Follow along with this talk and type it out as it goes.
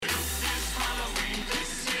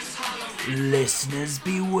Listeners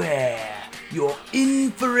beware, you're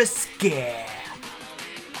in for a scare.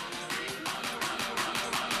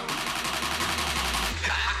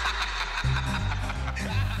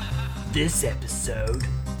 This episode,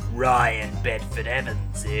 Ryan Bedford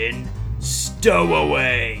Evans in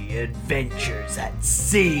Stowaway Adventures at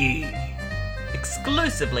Sea.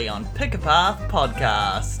 Exclusively on Pick a Path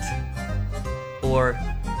Podcast. Or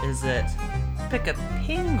is it Pick a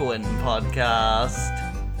Penguin Podcast?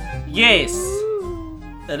 Yes,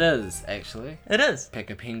 it is actually. It is. Pick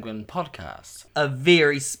a Penguin Podcast. A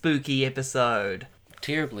very spooky episode.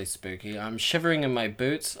 Terribly spooky. I'm shivering in my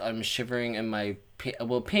boots. I'm shivering in my...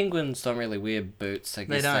 penguins don't really wear boots. I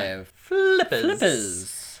guess they have...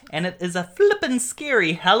 Flippers. And it is a flippin'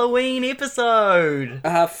 scary Halloween episode.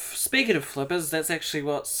 Speaking of flippers, that's actually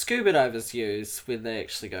what scuba divers use when they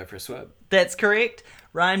actually go for a swim. That's correct.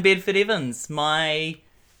 Ryan Bedford Evans,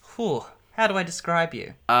 how do I describe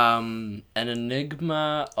you? An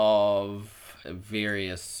enigma of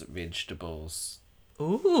various vegetables.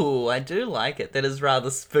 Ooh, I do like it. That is rather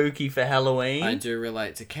spooky for Halloween. I do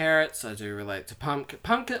relate to carrots. I do relate to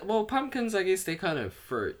pumpkins, I guess they're kind of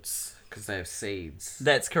fruits because they have seeds.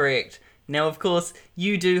 That's correct. Now, of course,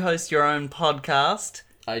 you do host your own podcast.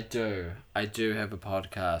 I do have a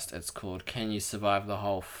podcast. It's called Can You Survive the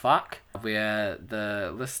Whole Fuck? Where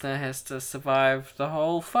the listener has to survive the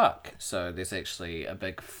whole fuck. So there's actually a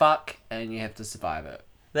big fuck and you have to survive it.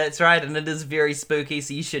 That's right, and it is very spooky,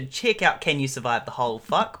 so you should check out Can You Survive the Whole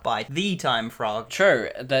Fuck by The Time Frog. True,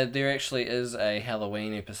 there actually is a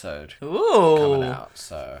Halloween episode coming out,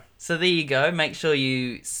 so there you go. Make sure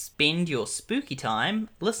you spend your spooky time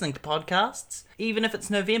listening to podcasts, even if it's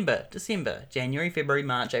November, December, January, February,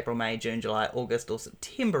 March, April, May, June, July, August, or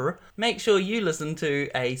September. Make sure you listen to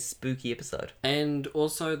a spooky episode. And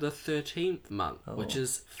also the 13th month, which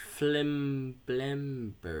is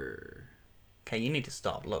Flimblember. Okay, you need to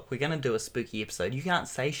stop. Look, we're going to do a spooky episode. You can't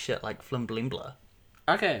say shit like Flimblembler.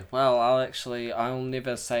 Okay, well, I'll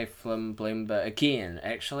never say Flimblember again.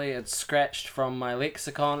 Actually, it's scratched from my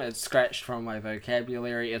lexicon, it's scratched from my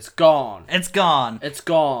vocabulary, it's gone. It's gone. It's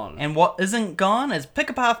gone. And what isn't gone is Pick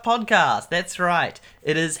a Path Podcast. That's right.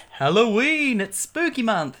 It is Halloween. It's spooky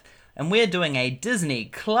month. And we're doing a Disney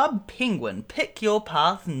Club Penguin Pick Your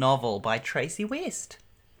Path novel by Tracy West.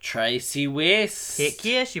 Tracy West. Heck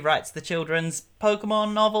yeah, she writes the children's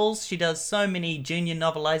Pokemon novels. She does so many junior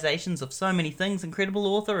novelizations of so many things. Incredible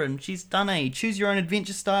author, and she's done a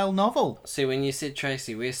choose-your-own-adventure style novel. See, when you said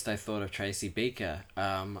Tracy West, I thought of Tracy Beaker.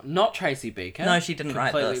 Not Tracy Beaker. No, she didn't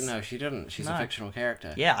write this. No, she didn't. She's a fictional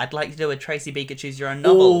character. Yeah, I'd like to do a Tracy Beaker choose-your-own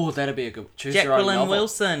novel. Oh, that'd be a good choose-your-own novel. Jacqueline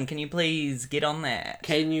Wilson, can you please get on that?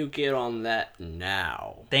 Can you get on that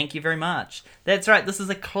now? Thank you very much. That's right, this is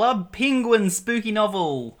a Club Penguin spooky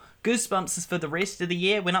novel. Goosebumps is for the rest of the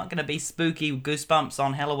year. We're not going to be spooky Goosebumps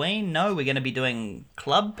on Halloween. No, we're going to be doing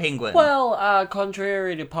Club Penguin. Well,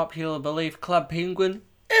 contrary to popular belief, Club Penguin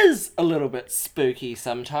is a little bit spooky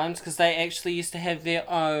sometimes because they actually used to have their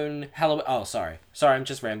own Halloween... Oh, sorry, I'm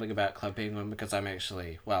just rambling about Club Penguin because I'm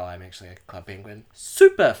actually a Club Penguin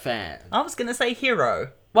super fan. I was going to say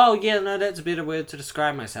hero. Well, yeah, no, that's a better word to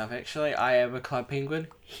describe myself, actually. I am a Club Penguin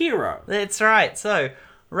hero. That's right, so...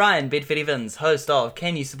 Ryan Bedford Evans, host of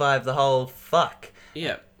Can You Survive the Whole Fuck?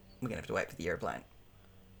 Yeah. We're going to have to wait for the aeroplane.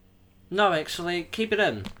 No, actually, keep it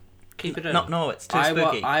in. Keep it in. No, it's too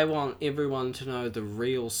spooky. I want everyone to know the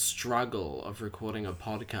real struggle of recording a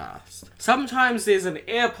podcast. Sometimes there's an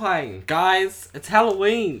airplane. Guys, it's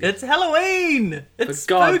Halloween. It's Halloween! It's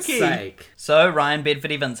For God's spooky! sake. So, Ryan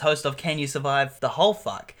Bedford Evans, host of Can You Survive the Whole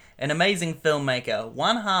Fuck? An amazing filmmaker,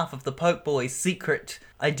 one half of the Poke Boys' secret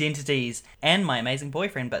identities, and my amazing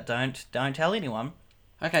boyfriend, but don't tell anyone.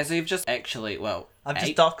 Okay, so you've just actually, I've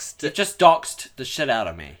just doxed... You've just doxed the shit out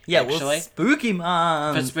of me. Yeah, actually. well, spooky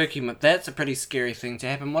month. For spooky month, that's a pretty scary thing to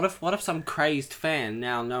happen. What if some crazed fan,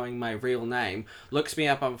 now knowing my real name, looks me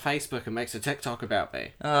up on Facebook and makes a TikTok about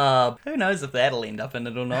me? Who knows if that'll end up in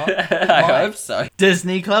it or not. I hope so.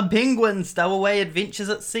 Disney Club Penguin Stowaway Adventures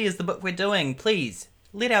at Sea is the book we're doing. Please,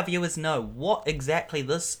 let our viewers know what exactly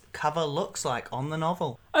this cover looks like on the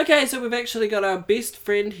novel. Okay, so we've actually got our best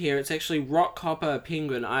friend here. It's actually Rockhopper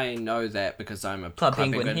Penguin. I know that because I'm a Club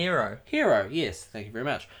Penguin hero. Hero, yes. Thank you very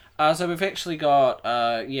much. So we've actually got,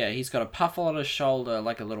 he's got a puffle on his shoulder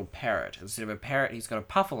like a little parrot. Instead of a parrot, he's got a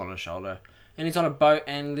puffle on his shoulder. And he's on a boat,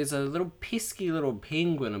 and there's a little pesky little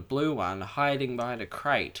penguin, a blue one, hiding behind a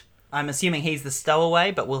crate. I'm assuming he's the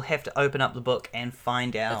stowaway, but we'll have to open up the book and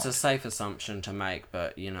find out. It's a safe assumption to make,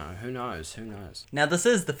 but, who knows? Now, this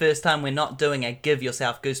is the first time we're not doing a Give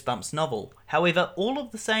Yourself Goosebumps novel. However, all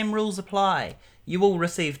of the same rules apply. You will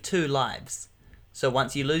receive 2 lives. So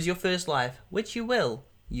once you lose your first life, which you will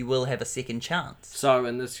have a second chance. So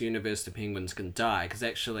in this universe, the penguins can die, because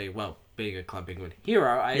actually, well, being a Club Penguin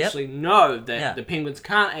hero, I Yep. actually know that Yeah. the penguins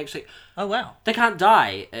can't actually... Oh wow. They can't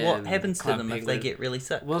die. What happens to Club them if Penguin. they get really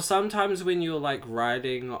sick? Well, sometimes when you're like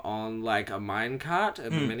riding on like a minecart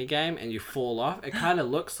in Hmm. the minigame and you fall off, it kind of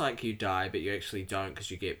looks like you die, but you actually don't,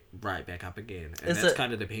 because you get right back up again. And Is that's it-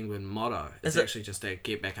 kind of the penguin motto. It's is it- actually just to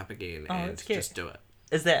get back up again Oh, and that's cute. just do it.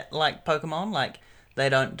 Is that like Pokemon? Like, they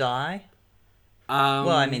don't die? Well,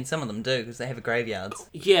 I mean, some of them do, because they have graveyards.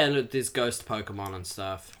 Yeah, and there's ghost Pokemon and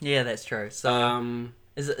stuff. Yeah, that's true. So,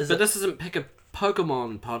 is But it... this isn't Pick a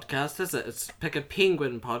Pokemon podcast, is it? It's Pick a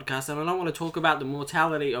Penguin podcast, and I don't want to talk about the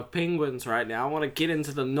mortality of penguins right now. I want to get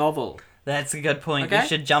into the novel. That's a good point. Okay. We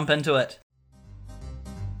should jump into it.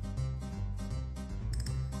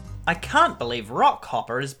 I can't believe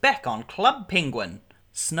Rockhopper is back on Club Penguin.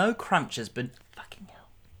 Snow Crunch has been... Fucking hell.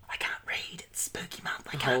 I can't read. It's spooky month.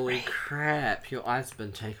 I can't Holy read. crap, your eyes have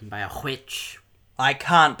been taken by a witch. I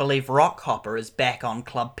can't believe Rockhopper is back on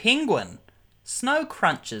Club Penguin. Snow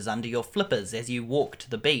crunches under your flippers as you walk to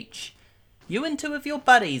the beach. You and two of your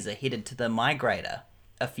buddies are headed to the Migrator.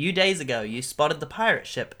 A few days ago, you spotted the pirate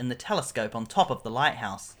ship in the telescope on top of the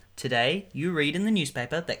lighthouse. Today, you read in the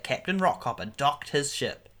newspaper that Captain Rockhopper docked his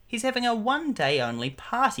ship. He's having a one-day-only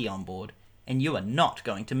party on board, and you are not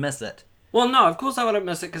going to miss it. Well, no, of course I wouldn't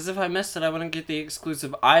miss it, because if I missed it, I wouldn't get the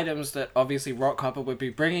exclusive items that obviously Rockhopper would be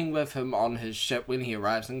bringing with him on his ship when he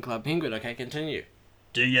arrives in Club Penguin. Okay, continue.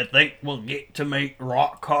 Do you think we'll get to meet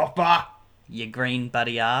Rockhopper? Your green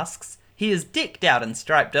buddy asks. He is decked out in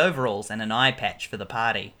striped overalls and an eye patch for the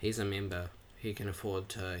party. He's a member. He can afford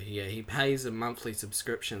to... Yeah, he pays a monthly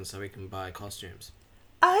subscription so he can buy costumes.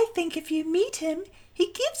 I think if you meet him,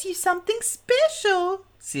 he gives you something special,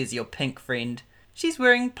 says your pink friend. She's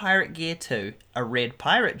wearing pirate gear too, a red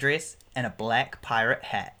pirate dress and a black pirate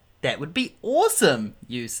hat. That would be awesome,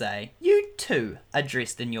 you say. You too are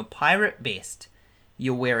dressed in your pirate best.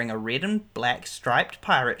 You're wearing a red and black striped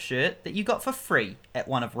pirate shirt that you got for free at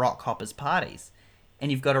one of Rockhopper's parties.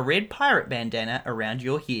 And you've got a red pirate bandana around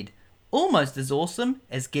your head. Almost as awesome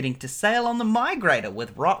as getting to sail on the Migrator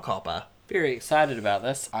with Rockhopper. Very excited about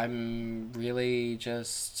this. I'm really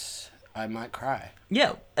just... I might cry.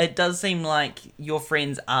 Yeah, it does seem like your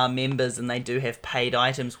friends are members and they do have paid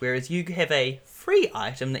items, whereas you have a free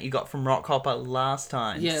item that you got from Rockhopper last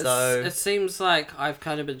time. Yeah, so it seems like I've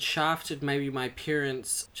kind of been shafted. Maybe my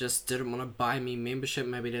parents just didn't want to buy me membership.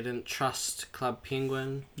 Maybe they didn't trust Club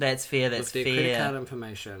Penguin that's fair, that's with their credit card fair.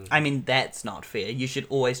 information. I mean, that's not fair. You should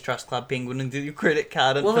always trust Club Penguin and do your credit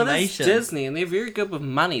card Well, it is information. Disney, and they're very good with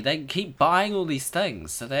money. They keep buying all these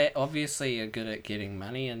things, so they obviously are good at getting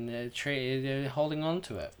money, and they're holding on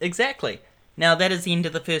to it. Exactly. Now, that is the end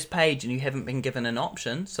of the first page, and you haven't been given an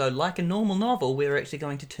option, so like a normal novel, we're actually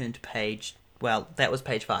going to turn to page... Well, that was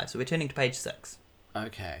page 5, so we're turning to page 6.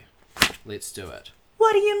 Okay, let's do it.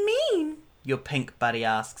 What do you mean? Your pink buddy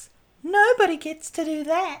asks. Nobody gets to do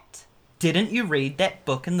that. Didn't you read that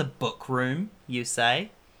book in the book room, you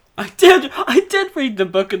say? I did read the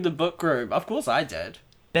book in the book room. Of course I did.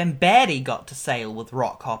 Bambaddy got to sail with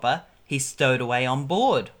Rockhopper. He stowed away on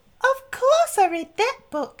board. Of course I read that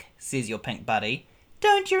book, says your pink buddy.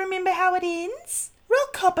 Don't you remember how it ends?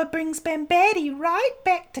 Rockhopper brings Bambaddy right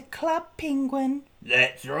back to Club Penguin.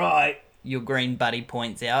 That's right. Your green buddy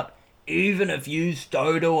points out. Even if you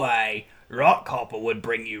stowed away, Rockhopper would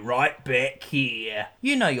bring you right back here.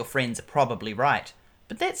 You know your friends are probably right,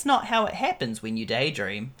 but that's not how it happens when you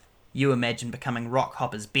daydream. You imagine becoming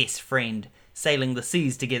Rockhopper's best friend, sailing the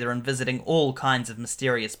seas together and visiting all kinds of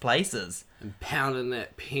mysterious places. And pounding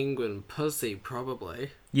that penguin pussy,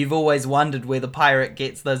 probably. You've always wondered where the pirate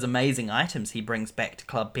gets those amazing items he brings back to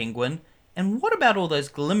Club Penguin. And what about all those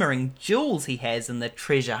glimmering jewels he has in the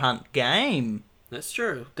treasure hunt game? That's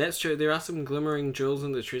true. That's true. There are some glimmering jewels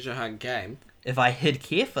in the treasure hunt game. If I hid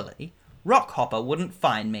carefully, Rockhopper wouldn't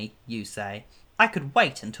find me, you say. I could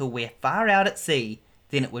wait until we're far out at sea.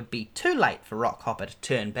 Then it would be too late for Rockhopper to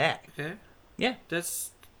turn back. Okay. Yeah,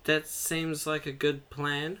 That seems like a good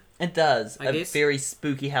plan. it does. I A guess- very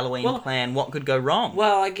spooky Halloween Well- plan. What could go wrong?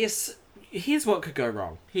 Well, I guess here's what could go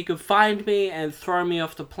wrong. He could find me and throw me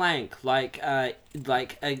off the plank like a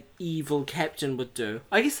evil captain would do.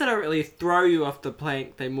 I guess they don't really throw you off the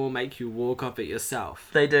plank, they more make you walk off it yourself.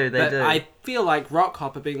 They do. But I feel like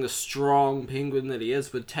Rockhopper, being the strong penguin that he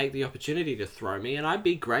is, would take the opportunity to throw me, and I'd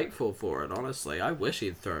be grateful for it, honestly. I wish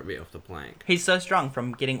he'd throw me off the plank. He's so strong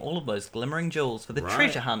from getting all of those glimmering jewels for the Right.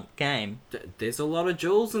 treasure hunt game. There's a lot of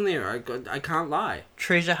jewels in there, I can't lie.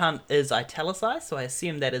 Treasure hunt is italicized, so I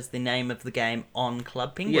assume that is the name of the game on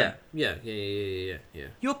Club Penguin. Yeah.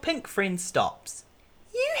 Your pink friend stops.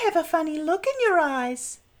 You have a funny look in your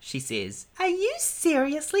eyes, she says. Are you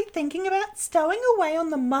seriously thinking about stowing away on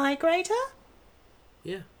the migrator?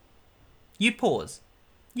 Yeah. You pause.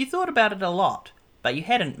 You thought about it a lot, but you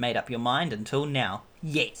hadn't made up your mind until now.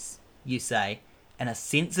 Yes, you say, and a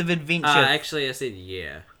sense of adventure... Actually, I said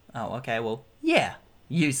yeah. Oh, okay, well, yeah,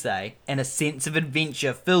 you say, and a sense of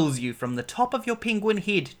adventure fills you from the top of your penguin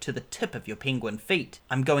head to the tip of your penguin feet.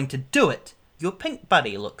 I'm going to do it. Your pink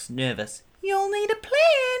buddy looks nervous. You'll need a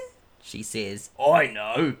plan, she says. I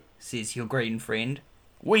know, Says your green friend.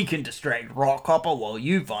 we can distract Rockhopper while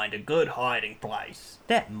you find a good hiding place.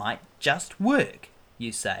 That might just work,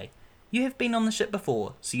 you say. You have been on the ship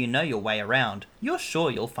before, so you know your way around. You're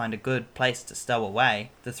sure you'll find a good place to stow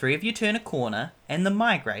away. The three of you turn a corner, and the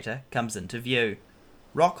migrator comes into view.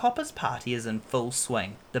 Rockhopper's party is in full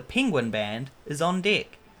swing. The penguin band is on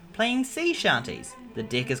deck, playing sea shanties. The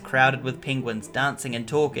deck is crowded with penguins dancing and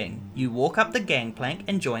talking. You walk up the gangplank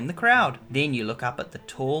and join the crowd. Then you look up at the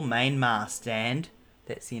tall main mast and...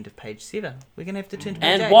 That's the end of page 7. We're going to have to turn to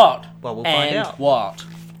page 8. And what? Well, we'll find out. And what?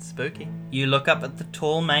 Spooky. You look up at the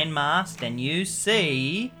tall main mast and you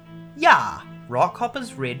see... Yah!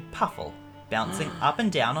 Rockhopper's red puffle, bouncing up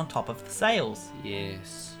and down on top of the sails.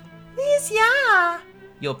 Yes. There's Yah!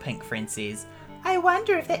 Your pink friend says. I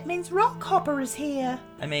wonder if that means Rockhopper is here.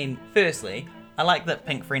 I mean, firstly, I like that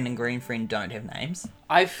pink friend and green friend don't have names.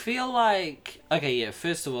 I feel like... Okay, yeah,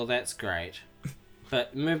 first of all, that's great.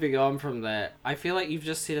 But moving on from that, I feel like you've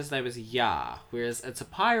just said his name is Yar, whereas it's a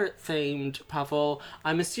pirate-themed puffle.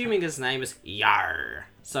 I'm assuming his name is Yar.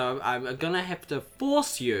 So I'm gonna have to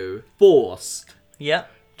forced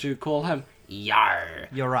Yep. to call him Yar.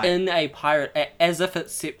 You're right. In a pirate, as if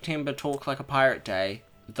it's September Talk Like a Pirate Day,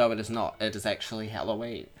 though it is not. It is actually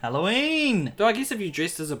Halloween. Halloween! Though I guess if you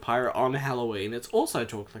dressed as a pirate on Halloween, it's also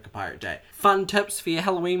Talk Like a Pirate Day. Fun tips for your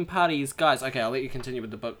Halloween parties. Guys, okay, I'll let you continue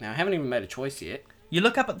with the book now. I haven't even made a choice yet. You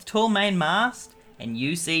look up at the tall main mast and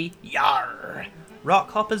you see Yar!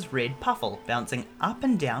 Rockhopper's red puffle bouncing up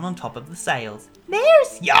and down on top of the sails.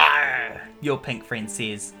 There's Yar! Your pink friend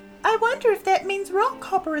says. I wonder if that means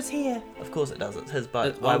Rockhopper is here. Of course it does, it's his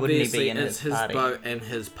boat. Why wouldn't he be in his party? It's his boat and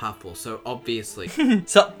his puffle, so obviously.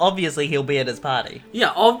 So obviously he'll be at his party.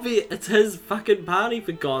 Yeah, it's his fucking party,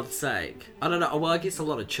 for God's sake. I don't know, well, I guess a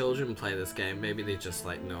lot of children play this game. Maybe they're just,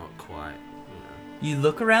 like, not quite, You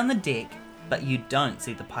look around the deck, but you don't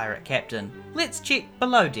see the pirate captain. Let's check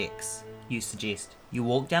below decks, you suggest. You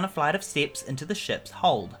walk down a flight of steps into the ship's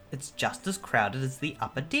hold. It's just as crowded as the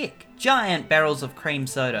upper deck. Giant barrels of cream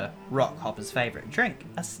soda, Rockhopper's favourite drink,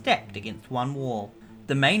 are stacked against one wall.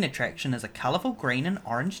 The main attraction is a colourful green and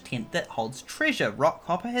orange tent that holds treasure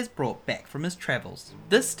Rockhopper has brought back from his travels.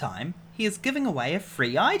 This time, he is giving away a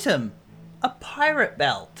free item. A pirate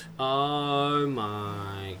belt. Oh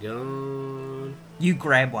my god. You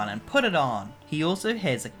grab one and put it on. He also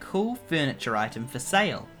has a cool furniture item for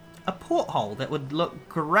sale. A porthole that would look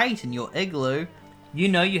great in your igloo. You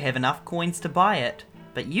know you have enough coins to buy it,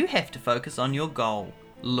 but you have to focus on your goal,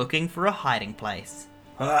 looking for a hiding place.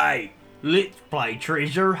 Hey, let's play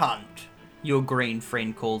treasure hunt. Your green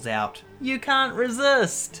friend calls out. You can't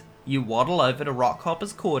resist. You waddle over to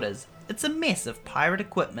Rockhopper's quarters. It's a mess of pirate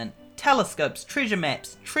equipment. Telescopes, treasure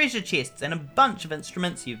maps, treasure chests, and a bunch of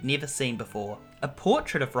instruments you've never seen before. A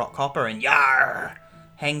portrait of Rockhopper and Yar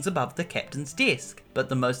hangs above the captain's desk. But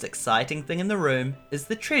the most exciting thing in the room is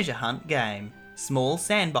the treasure hunt game. Small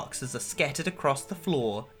sandboxes are scattered across the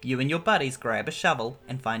floor. You and your buddies grab a shovel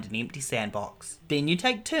and find an empty sandbox. Then you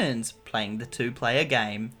take turns playing the two-player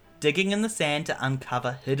game, digging in the sand to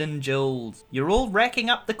uncover hidden jewels. You're all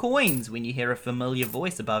racking up the coins when you hear a familiar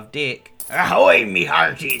voice above deck. Ahoy, me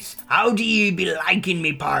hearties! How do you be liking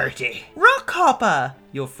me party? Rockhopper!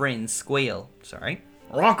 Your friends squeal. Sorry.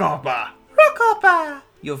 Rockhopper! Rockhopper!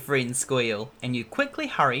 Your friends squeal, and you quickly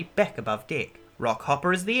hurry back above deck.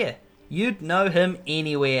 Rockhopper is there. You'd know him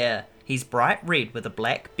anywhere. He's bright red with a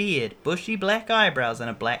black beard, bushy black eyebrows,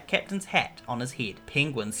 and a black captain's hat on his head.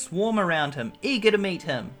 Penguins swarm around him, eager to meet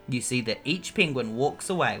him. You see that each penguin walks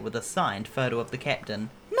away with a signed photo of the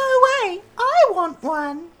captain. No way! I want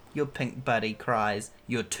one! Your pink buddy cries.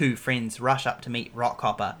 Your two friends rush up to meet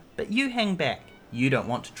Rockhopper, but you hang back. You don't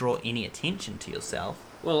want to draw any attention to yourself.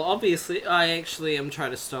 Well, obviously, I actually am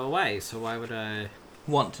trying to stow away, so why would I...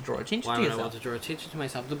 Want to draw attention Why to would yourself? I want to draw attention to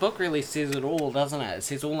myself? The book really says it all, doesn't it? It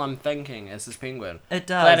says all I'm thinking is this penguin. It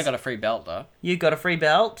does. Glad I got a free belt, though. You got a free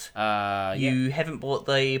belt. Yeah. You haven't bought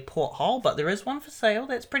the porthole, but there is one for sale.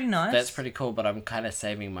 That's pretty nice. That's pretty cool, but I'm kind of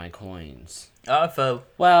saving my coins. Oh, for...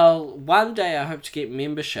 Well, one day I hope to get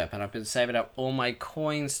membership, and I've been saving up all my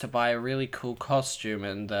coins to buy a really cool costume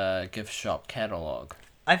in the gift shop catalogue.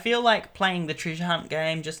 I feel like playing the treasure hunt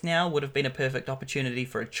game just now would have been a perfect opportunity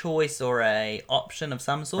for a choice or a option of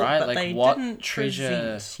some sort, Right? but Like they what didn't treasure?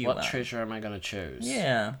 present you What one. treasure am I gonna choose?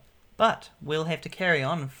 Yeah. But we'll have to carry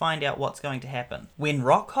on and find out what's going to happen. When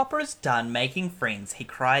Rockhopper is done making friends, he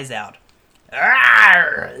cries out,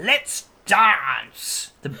 Arr, let's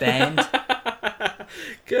dance. the band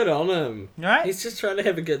Good on him. Right? He's just trying to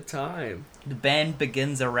have a good time. the band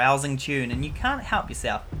begins a rousing tune and you can't help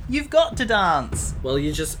yourself. You've got to dance. Well, all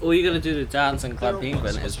you gotta do to dance in Club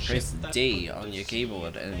Penguin is press D on your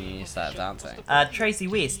keyboard and then you start dancing. Tracy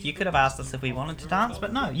West, you could have asked us if we wanted to dance,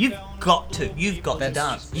 but no, you've got to. You've got to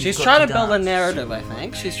dance. You've She's got trying to build a dance. narrative, I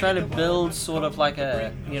think. She's trying to build sort of like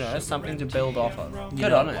a, something to build off of.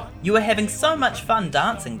 Good on her. You were having so much fun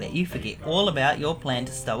dancing that you forget all about your plan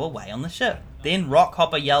to stow away on the ship. Then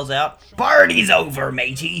Rockhopper yells out, Party's over,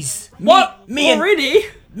 mateys. What? Me and Already?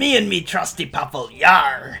 me trusty Puffle,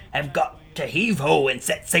 yar, have got to heave ho and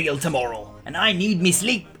set sail tomorrow, and I need me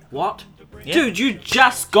sleep. What? Yeah. Dude, you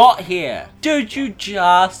just got here. Dude, you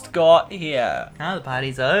just got here. "Oh, the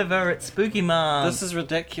party's over. It's spooky month." This is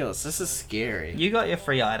ridiculous. This is scary. You got your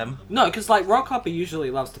free item. No, because like Rockhopper usually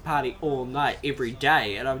loves to party all night, every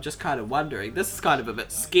day, and I'm just kind of wondering, this is kind of a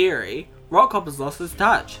bit scary. Rockhopper's lost his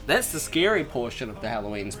touch. That's the scary portion of the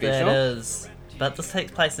Halloween special. That is. But this takes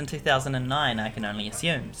place in 2009, I can only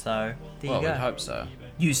assume, so there Well, you go. we'd hope so.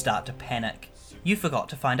 You start to panic. You forgot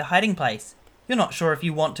to find a hiding place. You're not sure if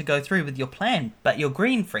you want to go through with your plan, but your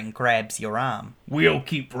green friend grabs your arm. We'll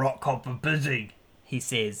keep Rockhopper busy, He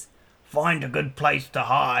says, find a good place to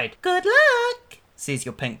hide. "Good luck," says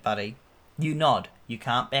your pink buddy. You nod. You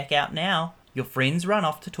can't back out now. Your friends run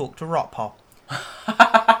off to talk to Rockhopper.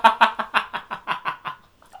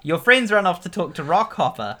 Your friends run off to talk to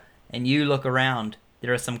Rockhopper, and you look around.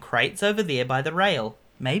 There are some crates over there by the rail.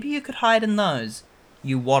 Maybe you could hide in those.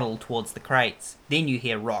 You waddle towards the crates. Then you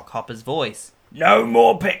hear Rockhopper's voice. No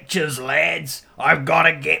more pictures, lads. I've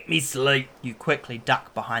gotta get me sleep. You quickly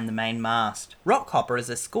duck behind the main mast. Rockhopper is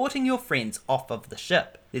escorting your friends off of the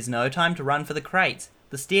ship. There's no time to run for the crates.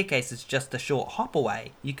 The staircase is just a short hop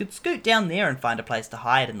away. You could scoot down there and find a place to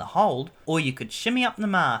hide in the hold, or you could shimmy up the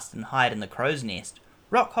mast and hide in the crow's nest.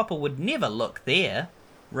 Rockhopper would never look there.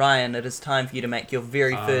 Ryan, it is time for you to make your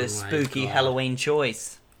very first my spooky God. Halloween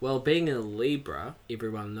choice. Well, being a Libra,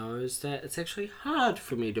 everyone knows that it's actually hard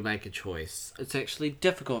for me to make a choice. It's actually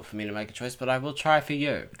difficult for me to make a choice, but I will try for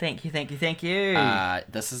you. Thank you, thank you, thank you.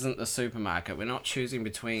 This isn't the supermarket. We're not choosing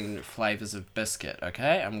between flavors of biscuit,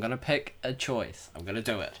 okay? I'm gonna pick a choice. I'm gonna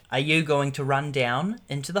do it. Are you going to run down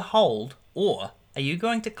into the hold, or are you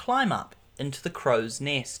going to climb up into the crow's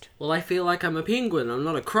nest? Well, I feel like I'm a penguin. I'm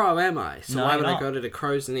not a crow, am I? So No, why you're would I not. go to the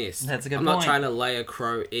crow's nest? That's a good I'm point. not trying to lay a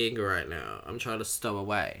crow egg right now. I'm trying to stow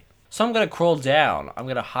away. So I'm gonna crawl down. I'm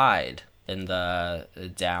gonna hide in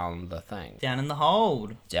down the thing. Down in the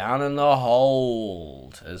hold. Down in the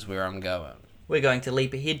hold is where I'm going. We're going to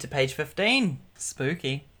leap ahead to page 15.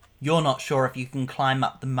 Spooky. You're not sure if you can climb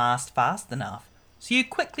up the mast fast enough, so you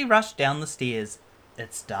quickly rush down the stairs.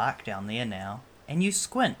 It's dark down there now, and you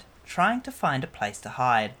squint, trying to find a place to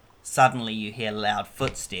hide. Suddenly you hear loud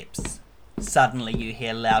footsteps.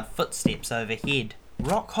 Overhead.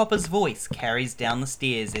 Rockhopper's voice carries down the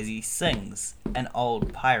stairs as he sings an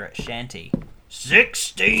old pirate shanty.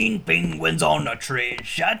 16 penguins on a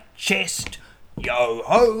treasure chest. Yo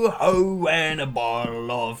ho ho and a bottle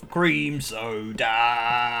of cream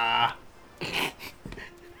soda.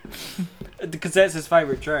 Because that's his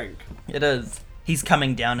favourite drink. It is. He's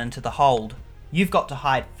coming down into the hold. You've got to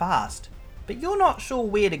hide fast, but you're not sure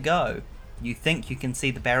where to go. You think you can see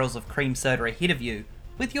the barrels of cream soda ahead of you.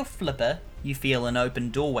 With your flipper, you feel an open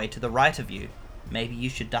doorway to the right of you. Maybe you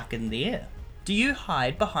should duck in there. Do you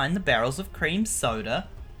hide behind the barrels of cream soda,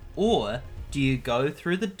 or do you go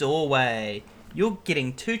through the doorway? You're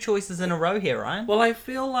getting two choices in a row here, Ryan. Well, I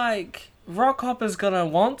feel like Rockhopper's gonna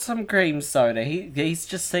want some cream soda. He's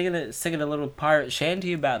just singing a little pirate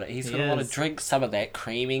shanty about it. He's He gonna want is. to drink some of that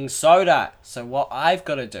creaming soda. So what I've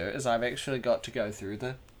got to do is I've actually got to go through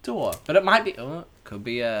the door. But it might be could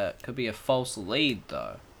be a false lead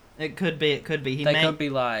though. It could be. He They may... could be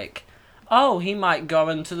like, oh, he might go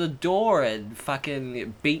into the door and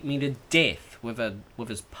fucking beat me to death with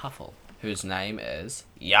his puffle, whose name is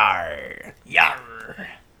Yar. Yarr.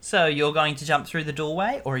 So you're going to jump through the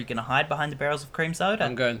doorway, or are you going to hide behind the barrels of cream soda?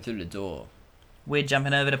 I'm going through the door. We're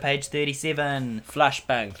jumping over to page 37.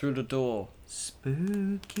 Flashbang through the door.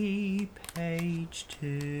 Spooky page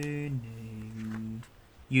turning.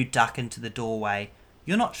 You duck into the doorway.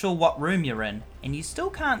 You're not sure what room you're in, and you still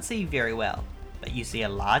can't see very well, but you see a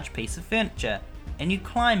large piece of furniture, and you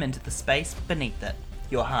climb into the space beneath it.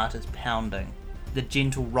 Your heart is pounding. The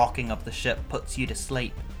gentle rocking of the ship puts you to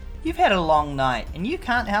sleep. You've had a long night and you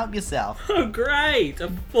can't help yourself. Oh, great!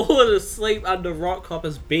 I've fallen asleep under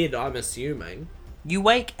Rockhopper's bed, I'm assuming. You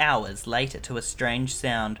wake hours later to a strange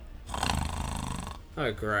sound.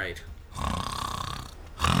 Oh, great.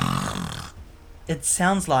 It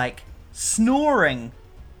sounds like snoring.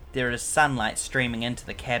 There is sunlight streaming into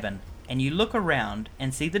the cabin, and you look around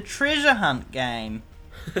and see the treasure hunt game.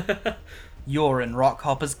 You're in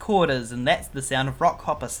Rockhopper's quarters, and that's the sound of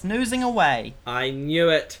Rockhopper snoozing away. I knew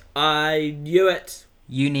it. I knew it.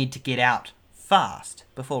 You need to get out fast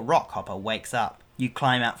before Rockhopper wakes up. You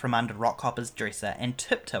climb out from under Rockhopper's dresser and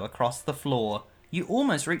tiptoe across the floor. You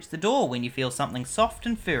almost reach the door when you feel something soft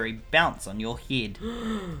and furry bounce on your head.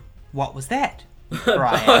 What was that? You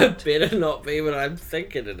cry out. It better not be what I'm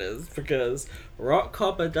thinking it is, because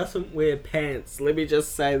Rockhopper doesn't wear pants. Let me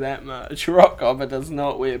just say that much. Rockhopper does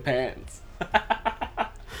not wear pants.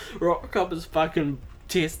 Rockhopper's fucking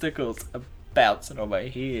testicles are bouncing on my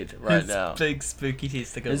head right now. His big spooky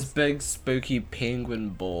testicles. His big spooky penguin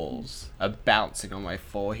balls are bouncing on my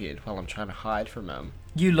forehead while I'm trying to hide from him.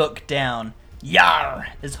 You look down. Yar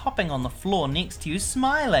is hopping on the floor next to you,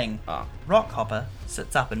 smiling. Oh. Rockhopper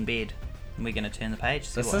sits up in bed. And we're going to turn the page,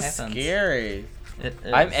 see This what is happens. scary. It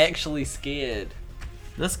is. I'm actually scared.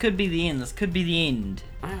 This could be the end. This could be the end.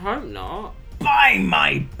 I hope not. By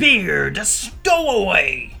my beard, a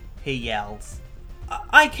stowaway! He yells.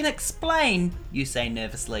 I can explain, you say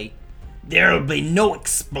nervously. There'll be no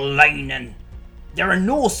explaining. There are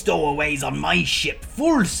no stowaways on my ship,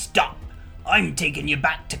 full stop. I'm taking you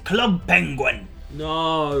back to Club Penguin.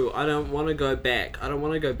 No, I don't want to go back. I don't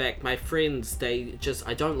want to go back. My friends,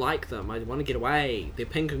 I don't like them. I want to get away. They're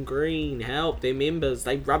pink and green. Help, they're members.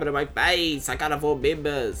 They rub it in my face. I can't afford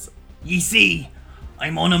members. You see,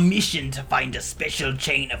 I'm on a mission to find a special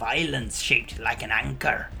chain of islands shaped like an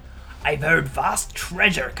anchor. I've heard vast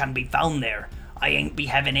treasure can be found there. I ain't be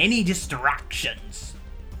having any distractions.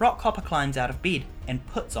 Rockhopper climbs out of bed and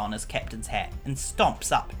puts on his captain's hat and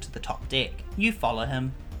stomps up to the top deck. You follow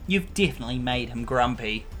him. You've definitely made him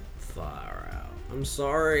grumpy. Far out. I'm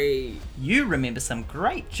sorry. You remember some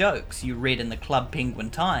great jokes you read in the Club Penguin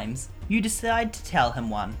Times. You decide to tell him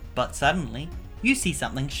one, but suddenly you see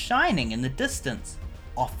something shining in the distance,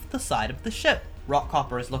 off the side of the ship.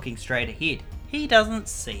 Rockhopper is looking straight ahead. He doesn't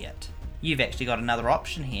see it. You've actually got another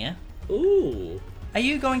option here. Ooh. Are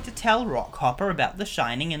you going to tell Rockhopper about the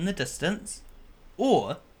shining in the distance?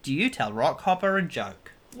 Or do you tell Rockhopper a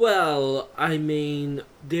joke? Well, I mean,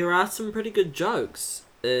 there are some pretty good jokes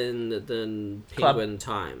in the Penguin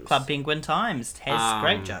Times. Club Penguin Times has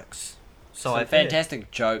great jokes. So Some I've heard. fantastic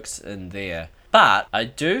jokes in there. But I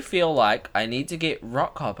do feel like I need to get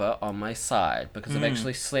Rockhopper on my side because I've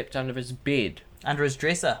actually slept under his bed. Under his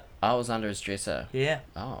dresser. I was under his dresser. Yeah,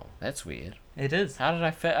 Oh, that's weird. it is. How did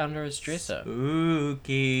I fit under his dresser?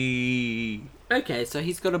 Spooky. Okay, so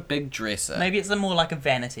he's got a big dresser. Maybe it's more like a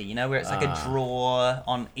vanity, you know, where it's like a drawer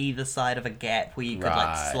on either side of a gap where you could like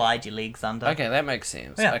Right. slide your legs under. Okay, that makes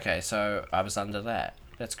sense. Yeah. Okay, so I was under that.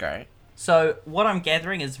 That's great. So what I'm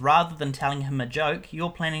gathering is rather than telling him a joke, you're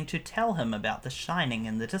planning to tell him about the shining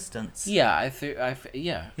in the distance. Yeah,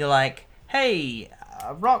 yeah. You're like, hey,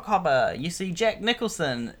 Rockhopper, you see Jack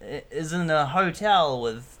Nicholson is in a hotel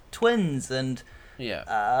with twins and... Yeah.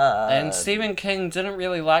 And Stephen King didn't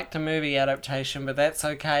really like the movie adaptation, but that's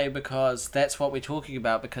okay because that's what we're talking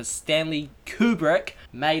about, because Stanley Kubrick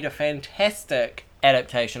made a fantastic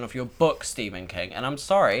adaptation of your book, Stephen King. And I'm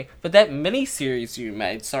sorry, but that miniseries you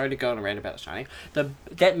made, sorry to go on a rant about Shining, that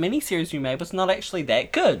miniseries you made was not actually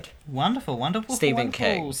that good. Wonderful, wonderful, Stephen wonderful.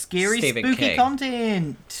 King. Scary, Stephen spooky King.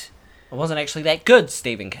 content. It wasn't actually that good,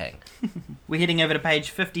 Stephen King. We're heading over to page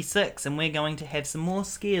 56 and we're going to have some more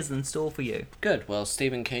scares in store for you. Good, well,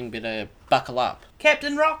 Stephen King better buckle up.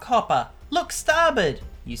 Captain Rockhopper, look starboard,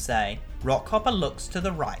 you say. Rockhopper looks to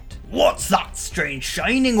the right. What's that strange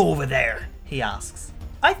shining over there? He asks.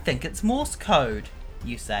 I think it's Morse code,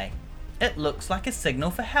 you say. It looks like a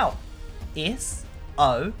signal for help.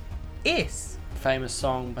 S-O-S. Famous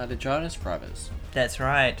song by the Jonas Brothers. That's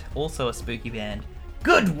right, also a spooky band.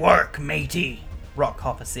 Good work, matey.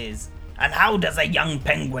 Rockhopper says. And how does a young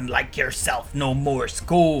penguin like yourself know Morse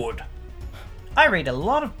code? I read a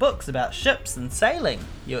lot of books about ships and sailing,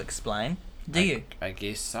 you explain. Do you? I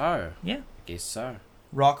guess so. Yeah. Guess so.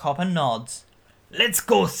 Rockhopper nods. Let's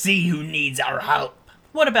go see who needs our help.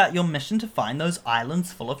 What about your mission to find those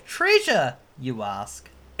islands full of treasure? You ask.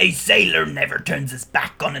 A sailor never turns his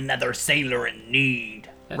back on another sailor in need.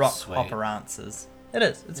 That's Rockhopper answers. It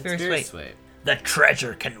is. It's very sweet. The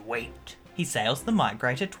treasure can wait. He sails the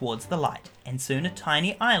migrator towards the light, and soon a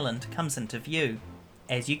tiny island comes into view.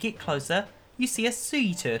 As you get closer, you see a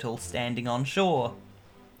sea turtle standing on shore.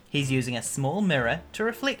 He's using a small mirror to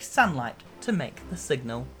reflect sunlight to make the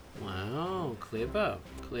signal. Wow, clever.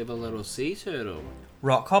 Clever little sea turtle.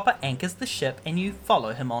 Rockhopper anchors the ship and you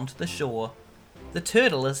follow him onto the shore. The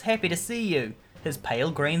turtle is happy to see you. His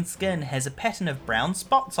pale green skin has a pattern of brown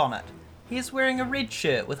spots on it. He is wearing a red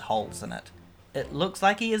shirt with holes in it. It looks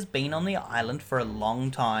like he has been on the island for a long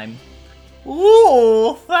time.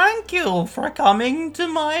 "Oh, thank you for coming to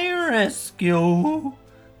my rescue,"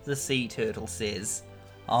 the sea turtle says.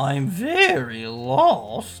 "I'm very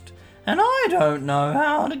lost, and I don't know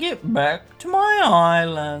how to get back to my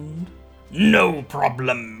island." No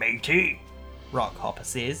problem, matey. Rockhopper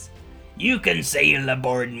says. You can sail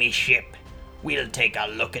aboard me ship. We'll take a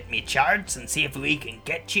look at me charts and see if we can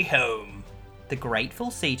get you home. The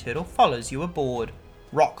grateful sea turtle follows you aboard.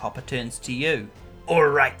 Rockhopper turns to you. All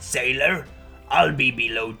right, sailor. I'll be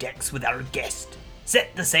below decks with our guest.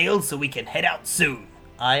 Set the sails so we can head out soon.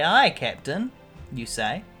 "Aye, aye, Captain," you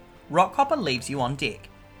say. Rockhopper leaves you on deck.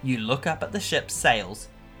 You look up at the ship's sails.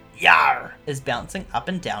 Yar! Is bouncing up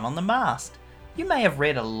and down on the mast. You may have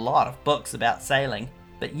read a lot of books about sailing,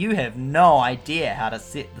 but you have no idea how to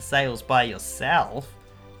set the sails by yourself.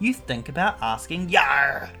 You think about asking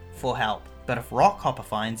Yar! for help, but if Rockhopper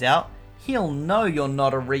finds out, he'll know you're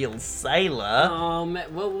not a real sailor.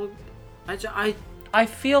 Well, I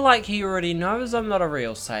feel like he already knows I'm not a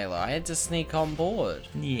real sailor. I had to sneak on board.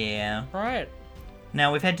 Yeah. Right.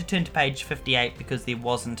 Now we've had to turn to page 58 because there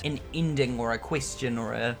wasn't an ending or a question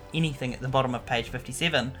or anything at the bottom of page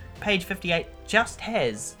 57. Page 58 just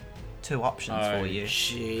has two options for you.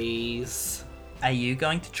 Jeez. Are you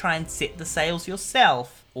going to try and set the sails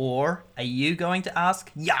yourself, or are you going to ask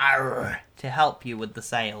Yar! to help you with the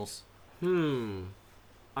sails?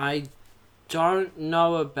 I don't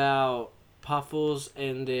know about Puffles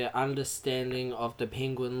and their understanding of the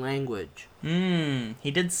penguin language.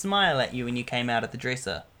 He did smile at you when you came out of the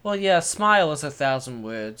dresser. Well, yeah, smile is 1,000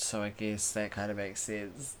 words, so I guess that kind of makes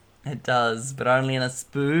sense. It does, but only in a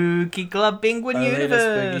spooky Club Penguin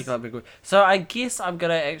universe. So I guess I'm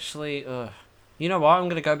gonna actually... you know what? I'm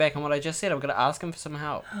gonna go back on what I just said. I'm gonna ask him for some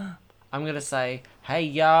help. I'm gonna say, "Hey,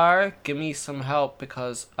 Yar, give me some help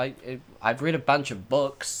because I've read a bunch of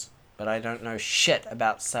books, but I don't know shit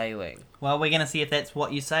about sailing." Well, we're going to see if that's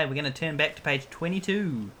what you say. We're going to turn back to page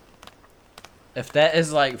 22. If that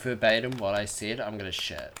is like verbatim what I said, I'm gonna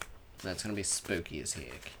shit. That's gonna be spooky as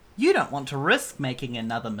heck. You don't want to risk making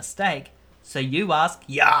another mistake, so you ask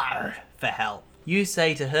Yar! for help. You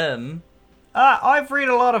say to him, I've read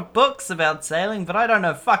a lot of books about sailing, but I don't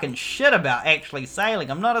know fucking shit about actually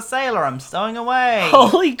sailing. I'm not a sailor, I'm stowing away."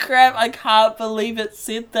 Holy crap, I can't believe it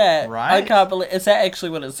said that. Right? I can't believe... Is that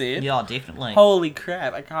actually what it said? Yeah, definitely. Holy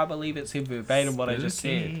crap, I can't believe it said verbatim what I just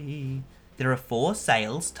said. Spooky. There are 4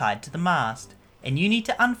 sails tied to the mast, and you need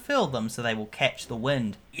to unfurl them so they will catch the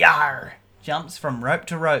wind. Yar! Jumps from rope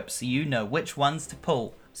to rope so you know which ones to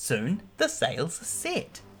pull. Soon, the sails are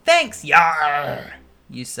set. "Thanks, Yar!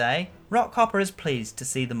 you say. Rockhopper is pleased to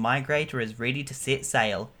see the migrator is ready to set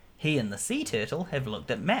sail. He and the sea turtle have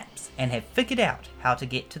looked at maps and have figured out how to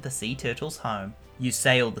get to the sea turtle's home. You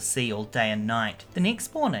sail the sea all day and night. The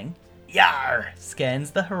next morning, Yar!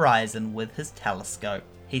 scans the horizon with his telescope.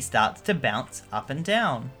 He starts to bounce up and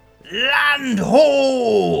down. Land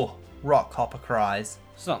ho! Rockhopper cries.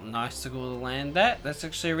 It's not nice to call the land that. That's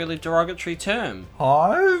actually a really derogatory term.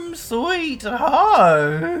 "Home, sweet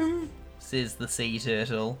home," says the sea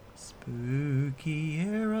turtle. Spooky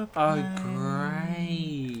aeroplane. Oh,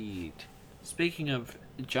 great. Speaking of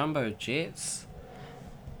jumbo jets,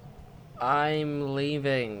 I'm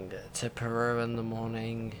leaving to Peru in the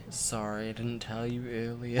morning. Sorry, I didn't tell you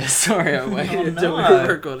earlier. Sorry, I waited until we were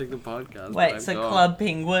recording the podcast. Wait, so Club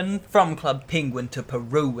Penguin, from Club Penguin to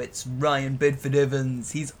Peru, it's Ryan Bedford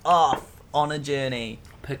Evans. He's off on a journey.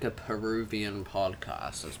 Pick a Peruvian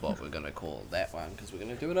podcast is what we're going to call that one, because we're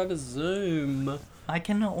going to do it over Zoom. I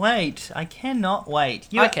cannot wait. I cannot wait.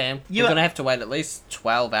 We're going to have to wait at least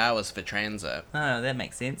 12 hours for transit. Oh, that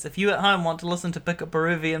makes sense. If you at home want to listen to Pick a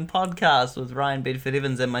Peruvian Podcast with Ryan Bedford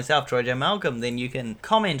Evans and myself, Troy J. Malcolm, then you can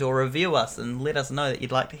comment or review us and let us know that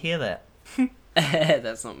you'd like to hear that.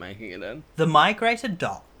 That's not making it in. The migrator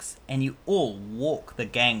docks, and you all walk the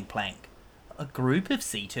gangplank. A group of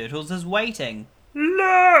sea turtles is waiting.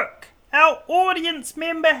 Look! Our audience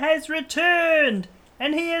member has returned,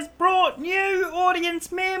 and he has brought new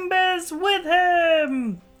audience members with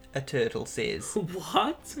him! A turtle says.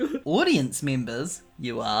 What? Audience members,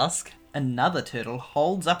 you ask? Another turtle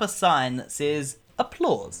holds up a sign that says,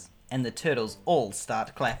 "Applause," and the turtles all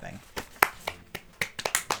start clapping.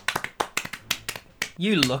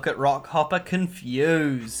 You look at Rockhopper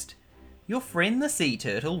confused. Your friend the sea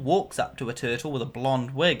turtle walks up to a turtle with a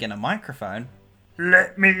blonde wig and a microphone.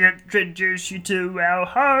 Let me introduce you to our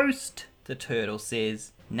host. The turtle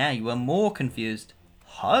says. Now you are more confused.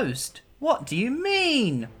 Host? What do you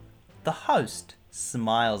mean? The host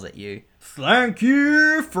smiles at you. Thank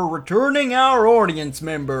you for returning our audience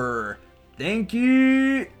member. Thank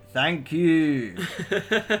you. Thank you.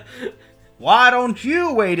 Why don't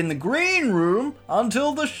you wait in the green room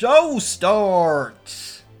until the show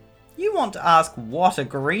starts? You want to ask what a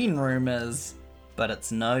green room is, but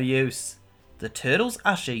it's no use. The turtles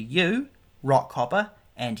usher you, Rockhopper,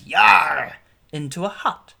 and Yar into a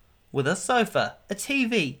hut with a sofa, a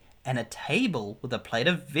TV, and a table with a plate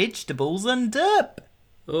of vegetables and dip.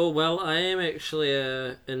 Oh, well, I am actually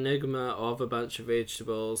a enigma of a bunch of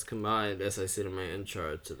vegetables combined, as I said in my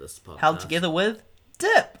intro to this podcast. Held together with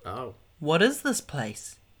dip. Oh. What is this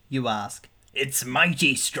place? You ask. It's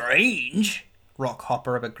mighty strange.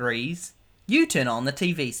 Rockhopper agrees. You turn on the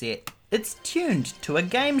TV set. It's tuned to a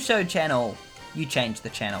game show channel. You change the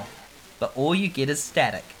channel, but all you get is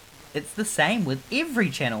static. It's the same with every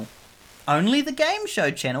channel. Only the game show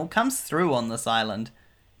channel comes through on this island.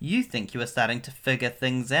 You think you are starting to figure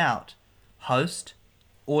things out. Host,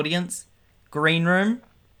 audience, green room,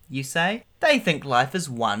 you say? They think life is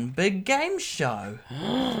one big game show.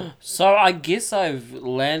 So I guess I've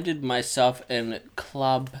landed myself in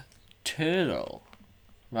Club Turtle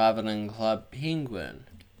rather than Club Penguin.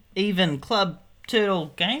 Even Club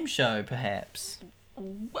Turtle Game Show, perhaps.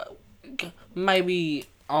 Well, maybe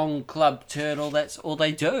on Club Turtle that's all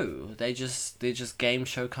they do. They're just game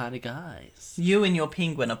show kind of guys. You and your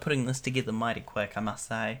penguin are putting this together mighty quick, I must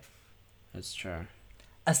say. That's true.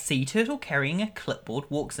 A sea turtle carrying a clipboard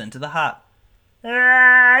walks into the hut.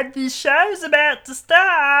 The show's about to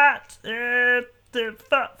start.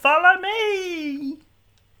 Follow me.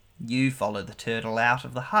 You follow the turtle out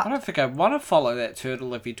of the I hut. don't think I want to follow that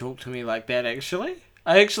turtle if he talked to me like that, actually.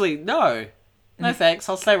 No. No thanks,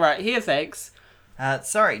 I'll stay right here, thanks.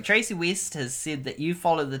 Sorry, Tracy West has said that you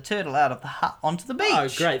follow the turtle out of the hut onto the beach. Oh,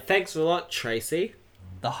 great. Thanks a lot, Tracy.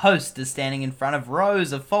 The host is standing in front of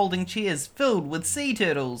rows of folding chairs filled with sea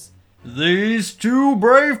turtles. These two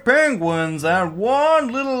brave penguins and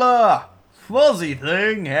one little, fuzzy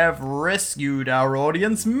thing have rescued our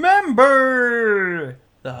audience member,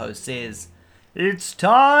 the host says. It's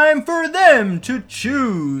time for them to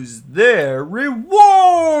choose their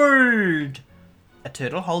reward. A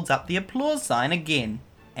turtle holds up the applause sign again,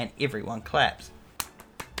 and everyone claps.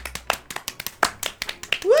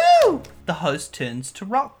 Woo! The host turns to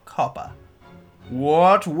Rockhopper.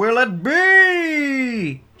 What will it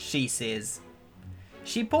be? She says.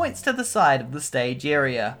 She points to the side of the stage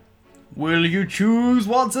area. Will you choose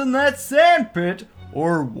what's in that sandpit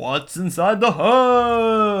or what's inside the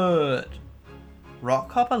hut?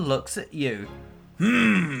 Rockhopper looks at you.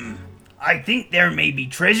 I think there may be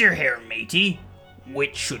treasure here, matey.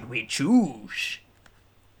 Which should we choose?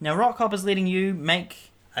 Now Rockhopper's letting you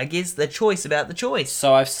make, I guess, the choice about the choice.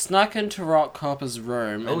 So I've snuck into Rockhopper's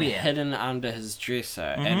room and yeah. hidden under his dresser,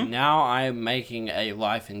 and now I'm making a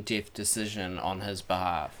life and death decision on his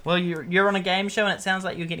behalf. Well, you're on a game show and it sounds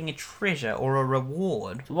like you're getting a treasure or a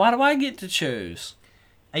reward. Why do I get to choose?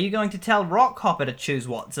 Are you going to tell Rockhopper to choose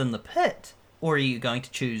what's in the pit? Or are you going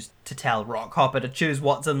to choose to tell Rockhopper to choose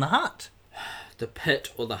what's in the hut? The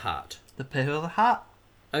pit or the hut? The pit or the hut?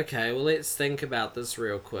 Okay, well, let's think about this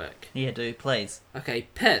real quick. Yeah, do, please. Okay,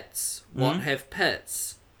 pits. What have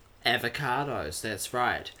pits? Avocados, that's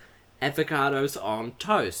right. Avocados on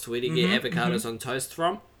toast. Where do you get avocados on toast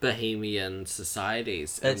from? Bohemian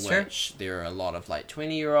societies That's in true. which there are a lot of like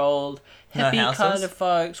 20-year-old No hippie houses. kind of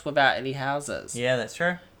folks without any houses. Yeah, that's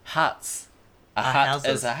true. Huts. A hut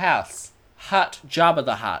houses. is a house. Hut, Jabba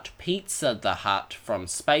the Hutt. Pizza the Hut from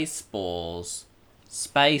Spaceballs.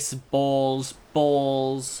 Spaceballs,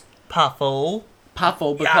 balls. Puffle.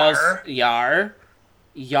 Puffle because Yar.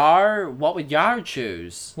 Yar, what would Yar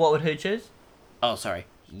choose? What would who choose? Oh, sorry.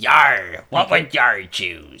 Yar. What would Yar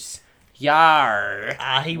choose? Yar.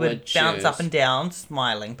 He would bounce choose. up and down,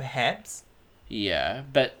 smiling perhaps. Yeah,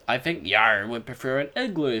 but I think Yar would prefer an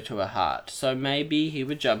igloo to a hut, so maybe he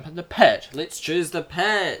would jump in the pit. Let's choose the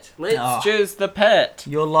pit. Let's choose the pit.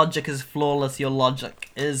 Your logic is flawless. Your logic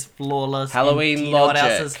is flawless. Halloween and do you know what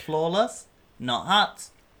else logic. is flawless? Not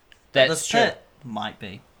huts. That's This true. pit might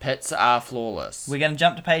be. Pits are flawless. We're going to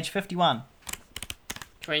jump to page 51.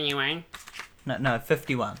 21. No,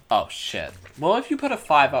 51. Oh, shit. Well, if you put a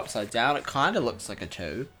 5 upside down, it kind of looks like a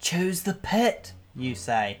 2. Choose the pit, you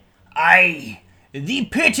say. Aye, the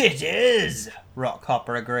pit it is.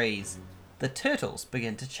 Rockhopper agrees. The turtles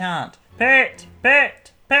begin to chant. Pit,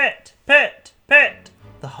 pit, pit, pit, pit.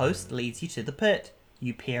 The host leads you to the pit.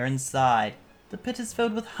 You peer inside. The pit is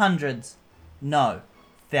filled with hundreds, no,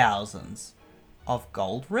 thousands, of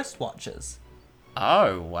gold wristwatches.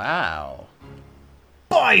 Oh, wow.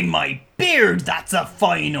 By my beard, that's a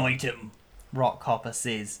fine item. Rockhopper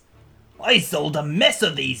says. I sold a mess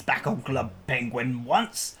of these back on Club Penguin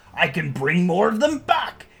once. I can bring more of them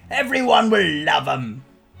back. Everyone will love them.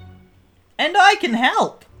 And I can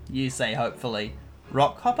help, you say hopefully.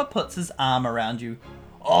 Rockhopper puts his arm around you.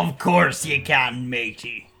 Of course you can,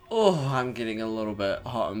 matey. Oh, I'm getting a little bit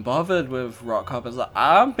hot and bothered with Rockhopper's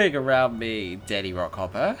arm big around me, Daddy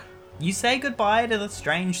Rockhopper. You say goodbye to the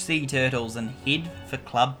strange sea turtles and head for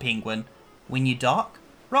Club Penguin. When you dock,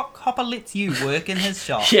 Rockhopper lets you work in his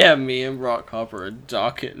shop. Yeah, me and Rockhopper are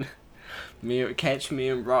docking. Catch me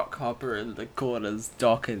and Rockhopper in the corners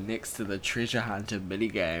docking next to the treasure hunter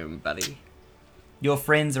minigame, buddy. Your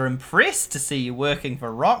friends are impressed to see you working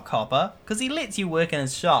for Rockhopper because he lets you work in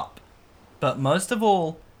his shop. But most of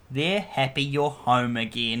all, they're happy you're home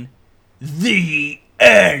again. The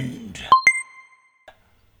end.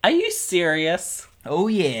 Are you serious? Oh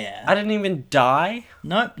yeah. I didn't even die?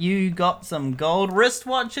 Nope, you got some gold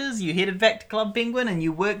wristwatches, you headed back to Club Penguin, and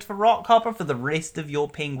you worked for Rockhopper for the rest of your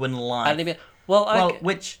penguin life. I didn't even... Well,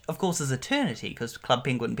 which, of course, is eternity, because Club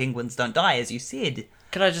Penguin penguins don't die, as you said.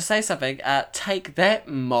 Can I just say something? Take that,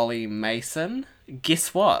 Molly Mason.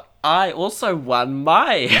 Guess what? I also won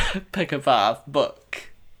my Pick a Path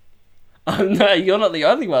book. Oh no, you're not the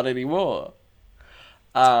only one anymore.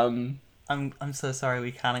 I'm so sorry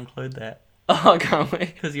we can't include that. Oh, can't we?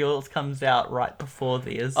 Because yours comes out right before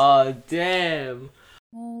theirs. Oh, damn.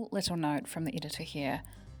 Well, little note from the editor here.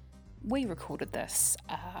 We recorded this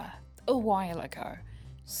a while ago,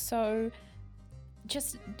 so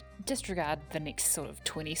just disregard the next sort of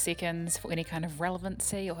 20 seconds for any kind of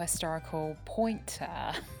relevancy or historical point.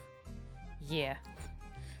 Yeah.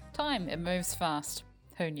 Time, it moves fast.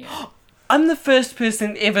 Who knew? I'm the first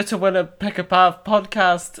person ever to win a Pick a Path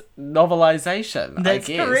podcast novelization. That's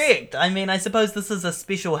I guess. correct. I mean, I suppose this is a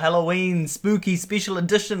special Halloween spooky special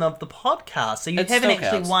edition of the podcast, so you It haven't still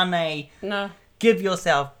actually counts. won a No. Give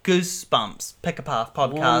Yourself Goosebumps Pick a Path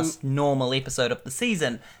podcast normal episode of the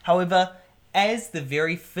season. However, as the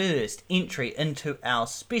very first entry into our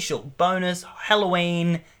special bonus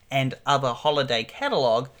Halloween and other holiday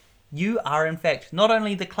catalogue, you are in fact not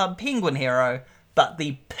only the Club Penguin hero, but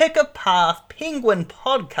the Pick a Path Penguin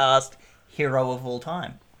podcast hero of all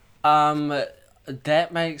time.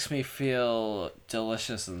 That makes me feel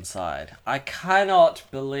delicious inside. I cannot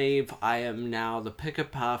believe I am now the Pick a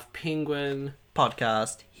Path Penguin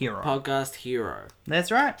Podcast hero. podcast hero. That's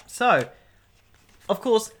right. So, of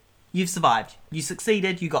course, you've survived. You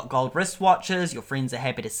succeeded. You got gold wristwatches. Your friends are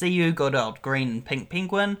happy to see you. Good old green and pink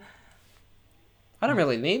penguin. I don't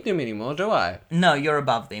really need them anymore, do I? No, you're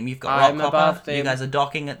above them. You've got I'm Rockhopper. above them. You guys are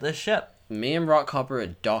docking at this ship. Me and Rockhopper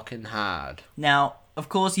are docking hard. Now, of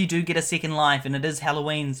course, you do get a second life, and it is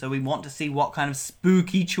Halloween, so we want to see what kind of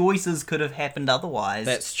spooky choices could have happened otherwise.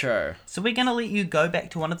 That's true. So we're going to let you go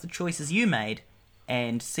back to one of the choices you made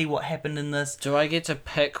and see what happened in this Do I get to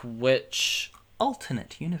pick which...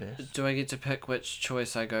 alternate universe. Do I get to pick which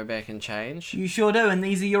choice I go back and change? You sure do, and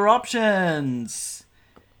these are your options.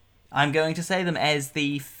 I'm going to say them as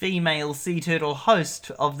the female sea turtle host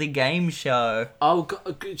of the game show. Oh,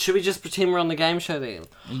 should we just pretend we're on the game show then?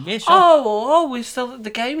 Yeah, sure. Oh, we're still at the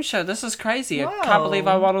game show. This is crazy. I Wow. can't believe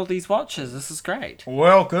I won all these watches. This is great.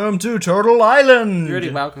 Welcome to Turtle Island. You already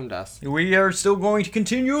welcomed us. We are still going to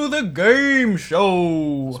continue the game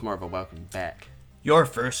show. It's more of a welcome back. Your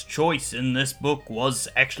first choice in this book was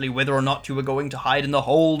actually whether or not you were going to hide in the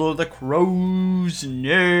hold or the crow's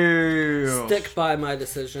nest. Stick by my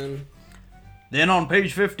decision. Then on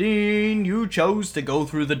page 15, you chose to go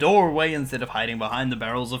through the doorway instead of hiding behind the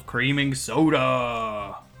barrels of creaming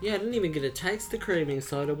soda. Yeah, I didn't even get a taste of creaming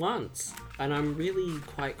soda once. And I'm really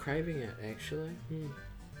quite craving it, actually.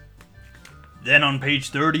 Then on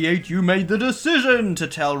page 38, you made the decision to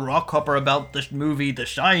tell Rockhopper about the movie The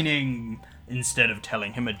Shining, instead of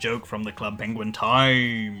telling him a joke from the Club Penguin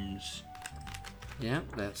Times. Yeah,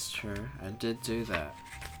 that's true. I did do that.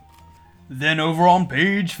 Then over on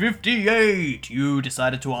page 58, you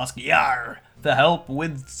decided to ask Yar for help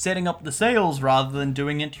with setting up the sails rather than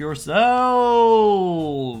doing it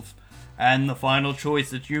yourself. And the final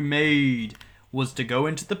choice that you made was to go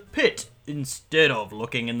into the pit instead of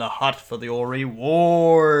looking in the hut for your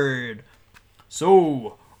reward.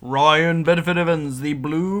 So, Ryan Bedford Evans, the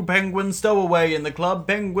Blue Penguin Stowaway in the Club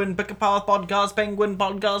Penguin Pick a Path Podcast Penguin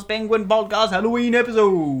Halloween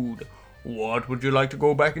episode. What would you like to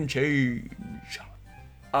go back and change?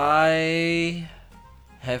 I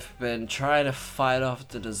have been trying to fight off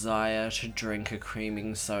the desire to drink a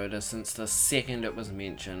creaming soda since the second it was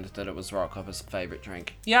mentioned that it was Rockhopper's favourite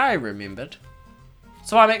drink. Yeah, I remembered.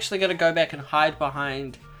 So I'm actually going to go back and hide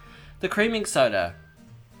behind the creaming soda.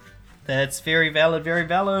 That's very valid, very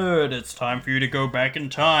valid. It's time for you to go back in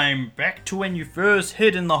time, back to when you first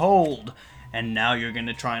hid in the hold. And now you're going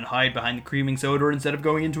to try and hide behind the creaming soda instead of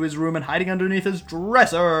going into his room and hiding underneath his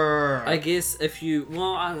dresser. I guess if you...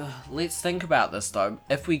 Well, let's think about this though.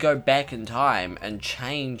 If we go back in time and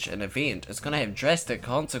change an event, it's going to have drastic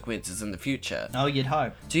consequences in the future. Oh, you'd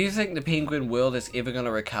hope. Do you think the penguin world is ever going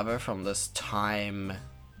to recover from this time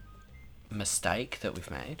mistake that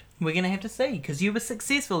we've made? We're going to have to see, because you were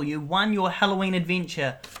successful. You won your Halloween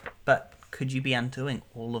adventure. But could you be undoing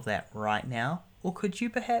all of that right now? Or could you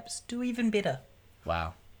perhaps do even better?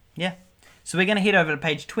 Wow. Yeah. So we're going to head over to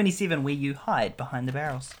page 27 where you hide behind the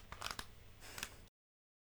barrels.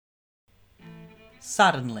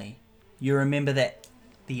 Suddenly, you remember that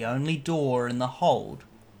the only door in the hold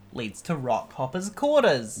leads to Rockhopper's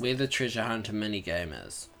quarters. Where the treasure hunter minigame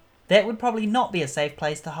is. That would probably not be a safe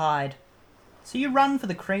place to hide. So you run for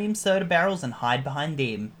the cream soda barrels and hide behind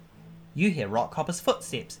them. You hear Rockhopper's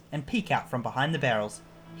footsteps and peek out from behind the barrels.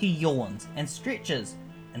 He yawns and stretches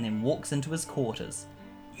and then walks into his quarters.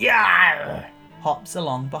 Yarr! Hops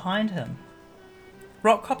along behind him.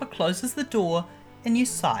 Rockhopper closes the door and you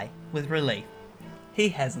sigh with relief. He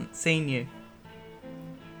hasn't seen you.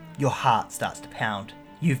 Your heart starts to pound.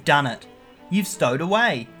 You've done it. You've stowed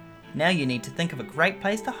away. Now you need to think of a great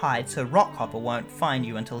place to hide so Rockhopper won't find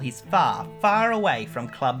you until he's far, far away from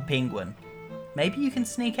Club Penguin. Maybe you can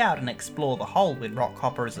sneak out and explore the hold when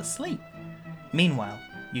Rockhopper is asleep. Meanwhile,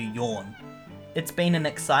 you yawn. It's been an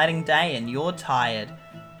exciting day and you're tired.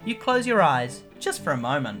 You close your eyes, just for a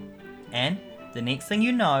moment, and the next thing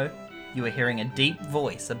you know, you are hearing a deep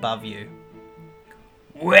voice above you.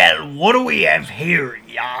 Well, what do we have here,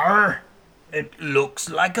 Yar? It looks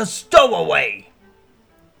like a stowaway.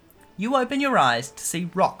 You open your eyes to see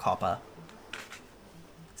Rockhopper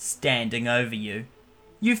standing over you.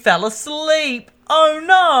 You fell asleep! Oh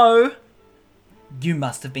no! You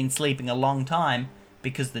must have been sleeping a long time,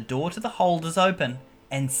 because the door to the hold is open,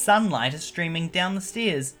 and sunlight is streaming down the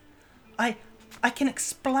stairs. I can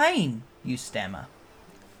explain, you stammer.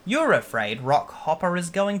 You're afraid Rockhopper is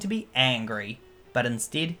going to be angry, but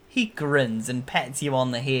instead he grins and pats you on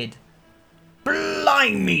the head.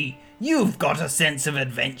 Blimey! You've got a sense of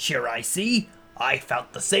adventure, I see. I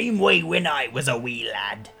felt the same way when I was a wee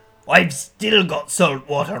lad. I've still got salt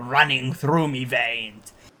water running through me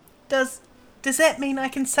veins. Does that mean I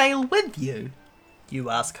can sail with you? You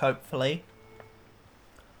ask hopefully.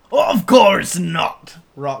 Of course not!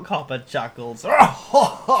 Rockhopper chuckles.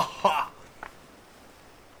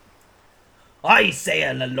 I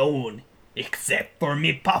sail alone, except for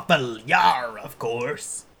me Puffle, Yar, of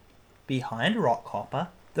course. Behind Rockhopper,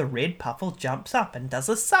 the red Puffle jumps up and does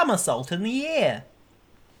a somersault in the air.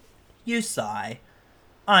 You sigh.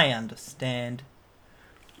 I understand.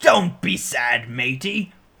 Don't be sad,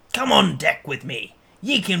 matey. Come on deck with me.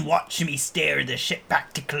 Ye can watch me steer the ship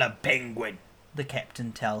back to Club Penguin, the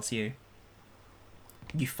captain tells you.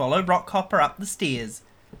 You follow Rockhopper up the stairs,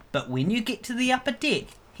 but when you get to the upper deck,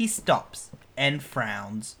 he stops and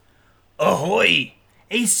frowns. Ahoy!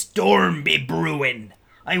 A storm be brewing.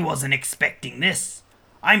 I wasn't expecting this.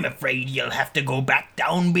 I'm afraid you'll have to go back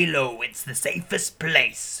down below. It's the safest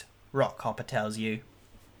place, Rockhopper tells you.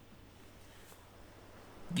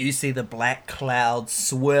 You see the black clouds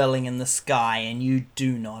swirling in the sky and you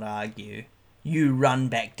do not argue. You run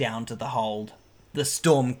back down to the hold. The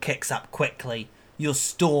storm kicks up quickly. Your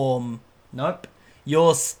stomach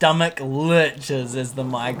lurches as the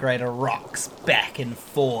migrator rocks back and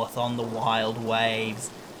forth on the wild waves.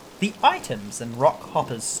 The items in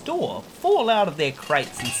Rockhopper's store fall out of their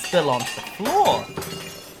crates and spill onto the floor.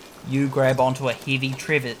 You grab onto a heavy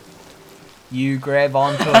trivet. Heavy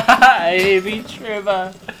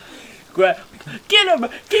Trevor. Get him!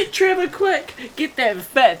 Get Trevor quick! Get that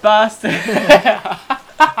fat bastard!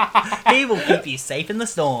 He will keep you safe in the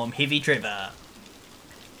storm, Heavy Trevor.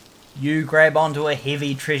 You grab onto a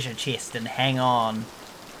heavy treasure chest and hang on.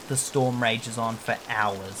 The storm rages on for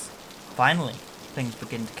hours. Finally, things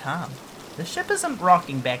begin to calm. The ship isn't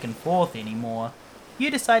rocking back and forth anymore.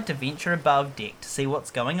 You decide to venture above deck to see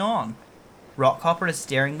what's going on. Rockhopper is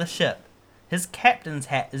steering the ship. His captain's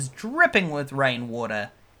hat is dripping with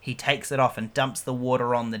rainwater. He takes it off and dumps the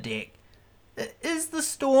water on the deck. Is the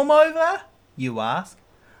storm over? You ask.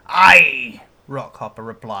 Aye, Rockhopper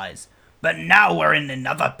replies. But now we're in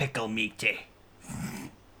another pickle, matey.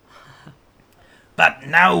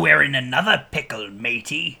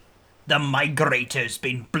 The migrator's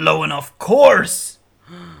been blown off course.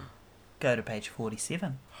 Go to page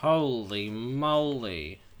 47. Holy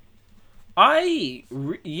moly.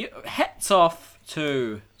 Hats off.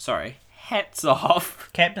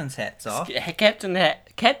 Captain's hats off.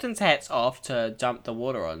 Captain's hats off to dump the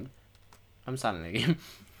water on. I'm starting again.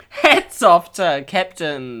 Hats off to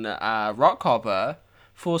Captain Rockhopper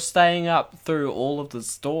for staying up through all of the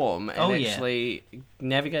storm and actually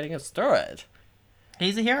navigating us through it.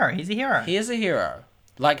 He's a hero. He's a hero. He is a hero.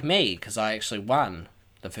 Like me, because I actually won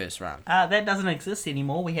the first run. That doesn't exist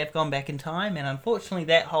anymore. We have gone back in time, and unfortunately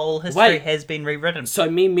that whole history has been rewritten. So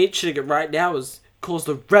me mentioning it right now has caused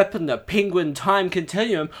a rip in the Penguin time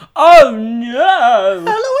continuum. Oh no!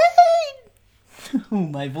 Halloween! Oh,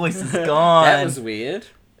 my voice is gone. That was weird.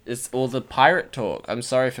 It's all the pirate talk. I'm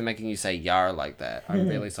sorry for making you say yar like that. I'm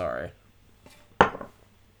really sorry.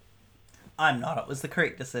 I'm not. It was the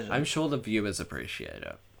correct decision. I'm sure the viewers appreciate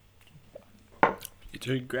it. You're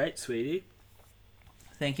doing great, sweetie.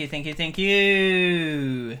 Thank you, thank you, thank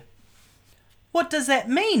you. What does that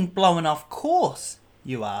mean, blowing off course,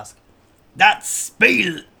 you ask? That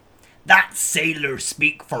sailor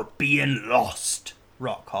speak for being lost,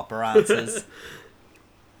 Rockhopper answers.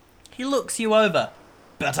 He looks you over.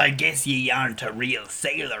 But I guess ye aren't a real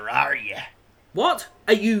sailor, are ye? What?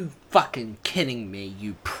 Are you fucking kidding me,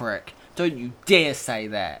 you prick? Don't you dare say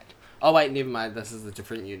that. Oh wait, never mind. This is a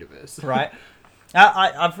different universe. Right.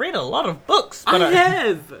 I've read a lot of books, but I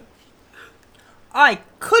have! I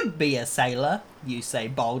could be a sailor, you say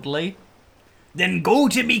boldly. Then go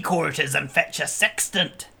to me quarters and fetch a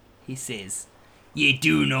sextant, he says. Ye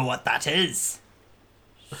do know what that is.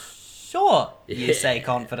 Sure, you say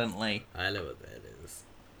confidently. I know what that is.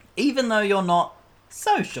 Even though you're not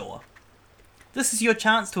so sure. This is your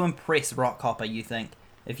chance to impress Rockhopper, you think.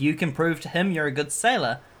 If you can prove to him you're a good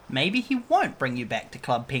sailor, maybe he won't bring you back to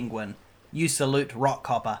Club Penguin. You salute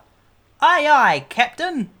Rockhopper. Aye, aye,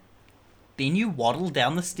 Captain! Then you waddle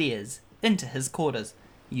down the stairs, into his quarters.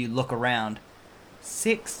 You look around.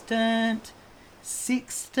 Sextant,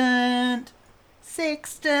 sextant,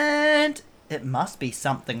 sextant. It must be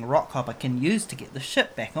something Rockhopper can use to get the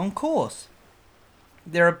ship back on course.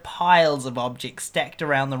 There are piles of objects stacked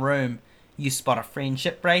around the room. You spot a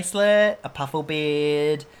friendship bracelet, a puffle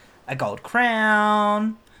bed, a gold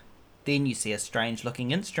crown. Then you see a strange-looking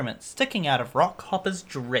instrument sticking out of Rockhopper's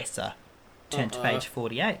dresser. Turn to page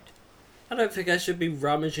 48. I don't think I should be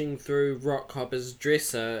rummaging through Rockhopper's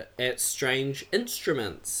dresser at strange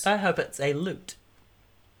instruments. I hope it's a lute.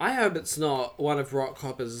 I hope it's not one of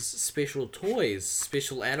Rockhopper's special toys,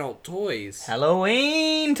 special adult toys.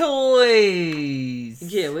 Halloween toys!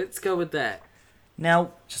 Yeah, let's go with that.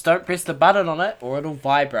 Now, Just don't press the button on it or it'll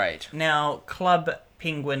vibrate. Club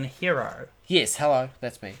Penguin Hero. Yes, hello,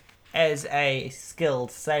 that's me. As a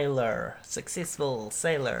skilled sailor, successful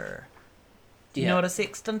sailor. Do you know what a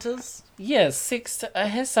sextant is? Yeah, it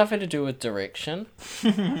has something to do with direction.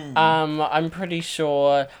 I'm pretty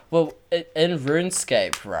sure. Well, in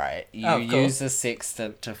RuneScape, right? You use a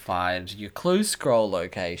sextant to find your clue scroll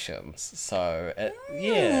locations. So,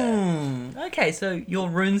 Okay, so your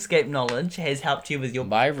RuneScape knowledge has helped you with your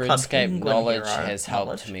My Club RuneScape Penguin knowledge Hero has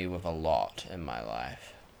knowledge. helped me with a lot in my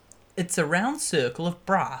life. It's a round circle of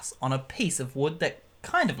brass on a piece of wood that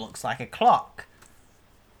kind of looks like a clock.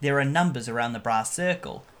 There are numbers around the brass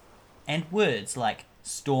circle, and words like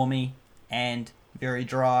stormy and very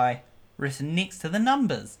dry written next to the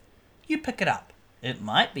numbers. You pick it up. It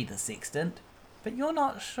might be the sextant, but you're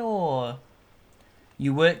not sure.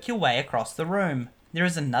 You work your way across the room. There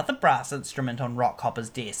is another brass instrument on Rockhopper's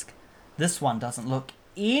desk. This one doesn't look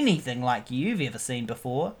anything like you've ever seen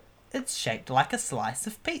before. It's shaped like a slice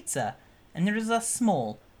of pizza, and there is a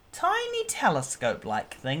small, tiny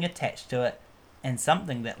telescope-like thing attached to it, and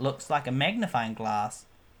something that looks like a magnifying glass.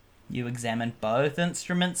 You examine both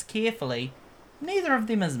instruments carefully. Neither of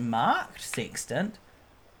them is marked sextant,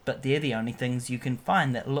 but they're the only things you can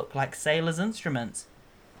find that look like sailors' instruments.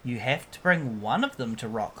 You have to bring one of them to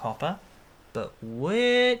Rockhopper, but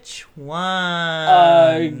which one?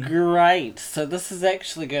 Oh, great. So this is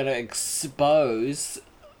actually going to expose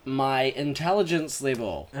my intelligence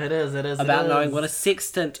level. It is. About knowing what a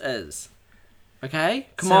sextant is. Okay?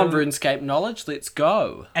 Come So- on, RuneScape knowledge, let's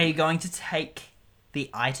go. Are you going to take the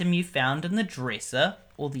item you found in the dresser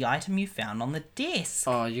or the item you found on the desk?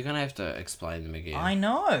 Oh, you're going to have to explain them again. I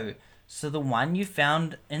know. So the one you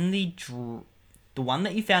found in the one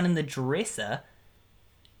that you found in the dresser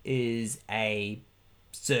is a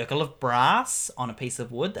circle of brass on a piece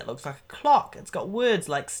of wood that looks like a clock. It's got words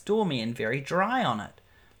like stormy and very dry on it.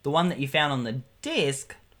 The one that you found on the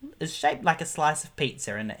desk is shaped like a slice of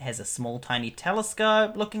pizza, and it has a small, tiny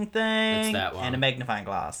telescope-looking thing It's that one. and a magnifying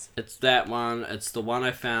glass. It's that one. It's the one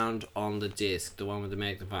I found on the desk, the one with the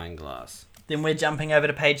magnifying glass. Then we're jumping over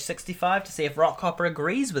to page 65 to see if Rockhopper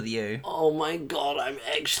agrees with you. Oh my god, I'm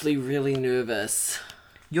actually really nervous.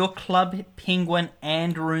 Your Club Penguin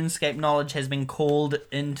and RuneScape knowledge has been called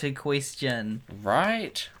into question.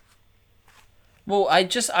 Right? Well,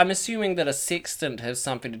 I'm assuming that a sextant has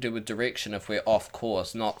something to do with direction if we're off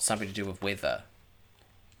course, not something to do with weather.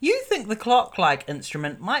 You think the clock-like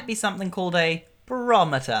instrument might be something called a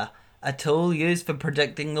barometer, a tool used for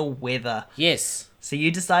predicting the weather. Yes. So you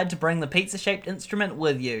decide to bring the pizza-shaped instrument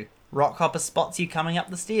with you. Rockhopper spots you coming up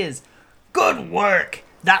the stairs. Good work!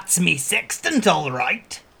 That's me sextant, all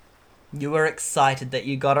right. You are excited that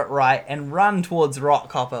you got it right and run towards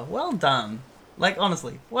Rockhopper. Well done. Like,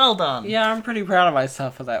 honestly, well done. Yeah, I'm pretty proud of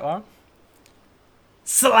myself for that one.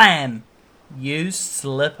 Slam! You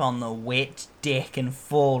slip on the wet deck and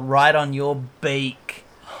fall right on your beak.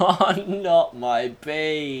 Oh, not my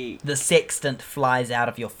beak. The sextant flies out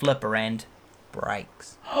of your flipper and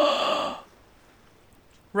breaks.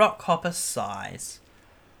 Rockhopper sighs.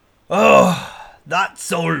 Oh,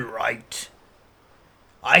 that's all right.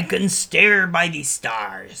 I can steer by the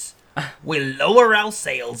stars. We'll lower our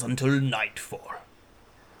sails until nightfall.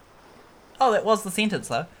 Oh, that was the sentence,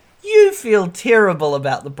 though. You feel terrible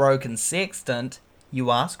about the broken sextant.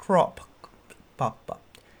 You ask Rockhopper.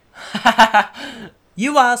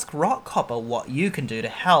 You ask Rockhopper what you can do to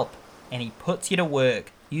help, and he puts you to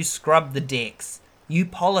work. You scrub the decks. You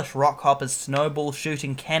polish Rockhopper's snowball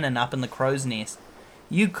shooting cannon up in the crow's nest.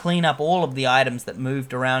 You clean up all of the items that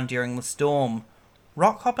moved around during the storm.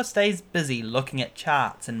 Rockhopper stays busy looking at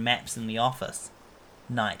charts and maps in the office.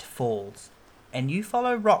 Night falls, and you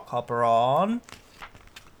follow Rockhopper on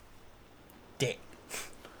deck.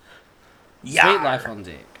 Sweet life on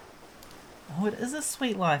deck. Oh, it is a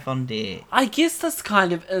sweet life on deck. I guess this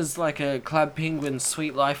kind of is like a Club Penguin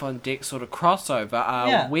Sweet Life on Deck sort of crossover.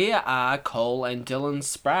 Yeah. Where are Cole and Dylan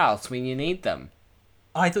Sprouse when you need them?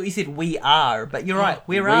 I thought you said we are, but you're right.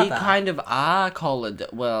 Where are We they? kind of are Cole and...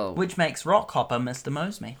 Well... Which makes Rockhopper Mr.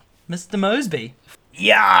 Mosby. Mr. Mosby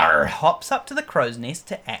Yar! hops up to the crow's nest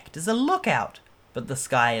to act as a lookout, but the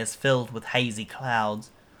sky is filled with hazy clouds.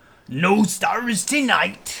 No stars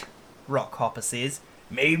tonight. Rockhopper says,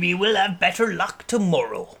 Maybe we'll have better luck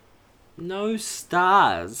tomorrow. No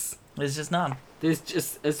stars. there's just none. There's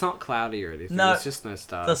just... It's not cloudy or anything. No. There's just no The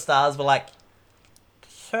stars. stars were like,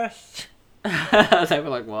 shush, They were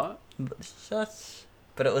like, what? shush.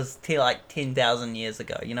 But it was like 10,000 years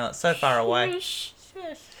ago. You know, it's so far away.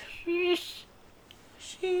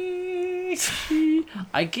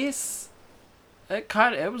 I guess...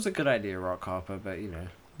 It was a good idea, Rockhopper, but you know...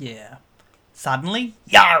 Yeah. Suddenly,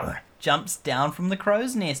 Yar! jumps down from the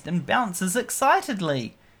crow's nest and bounces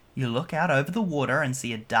excitedly. You look out over the water and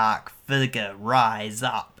see a dark figure rise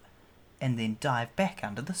up, and then dive back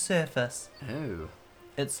under the surface. Oh.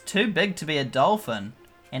 It's too big to be a dolphin,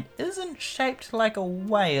 and isn't shaped like a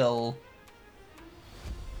whale.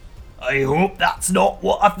 I hope that's not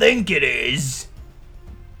what I think it is.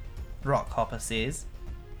 Rockhopper says.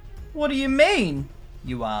 What do you mean?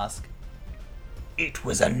 You ask. It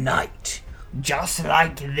was a night, just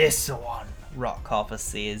like this one. Rockhopper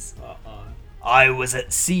says. I was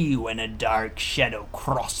at sea when a dark shadow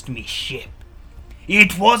crossed me ship.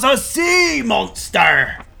 It was a sea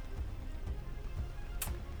monster!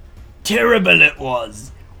 Terrible it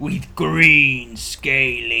was, with green,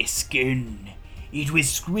 scaly skin. It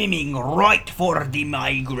was swimming right for the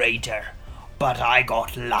migrator, but I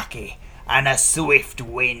got lucky, and a swift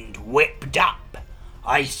wind whipped up.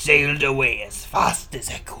 I sailed away as fast as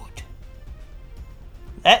I could.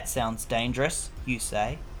 That sounds dangerous, you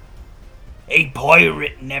say. A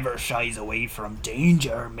pirate never shies away from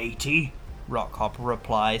danger, matey. Rockhopper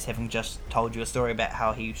replies, having just told you a story about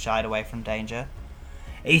how he shied away from danger.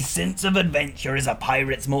 A sense of adventure is a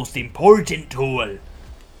pirate's most important tool.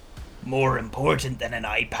 More important than an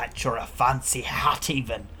eye patch or a fancy hat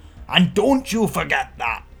even. And don't you forget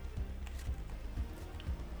that.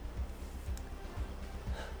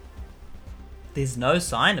 There's no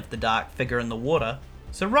sign of the dark figure in the water,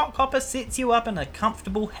 so Rockhopper sets you up in a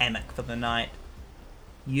comfortable hammock for the night.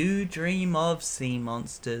 You dream of sea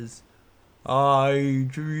monsters. I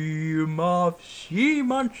dream of sea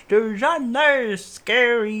monsters and they're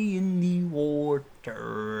scary in the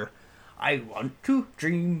water. I want to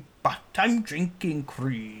dream, but I'm drinking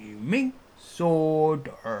creamy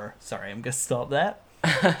soda. Sorry, I'm gonna stop that.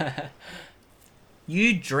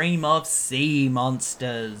 You dream of sea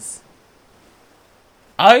monsters.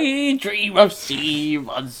 I dream of sea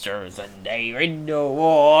monsters and they're in the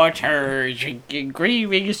water, drinking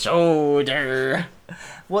grieving soda.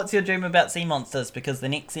 What's your dream about sea monsters? Because the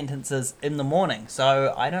next sentence is in the morning,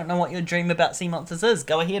 so I don't know what your dream about sea monsters is.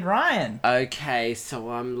 Go ahead, Ryan. Okay,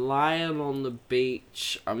 so I'm lying on the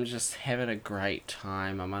beach. I'm just having a great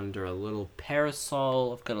time. I'm under a little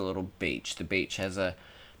parasol. I've got a little beach. The beach has a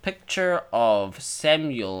picture of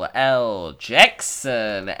Samuel L.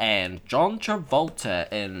 Jackson and John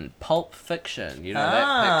Travolta in Pulp Fiction. You know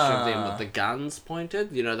that picture of them with the guns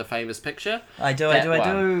pointed? You know the famous picture? I do.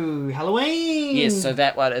 Halloween! Yes, so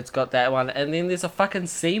that one, it's got that one. And then there's a fucking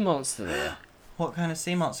sea monster there. What kind of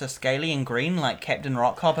sea monster? Scaly and green, like Captain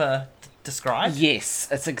Rockhopper described? Yes,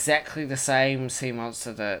 it's exactly the same sea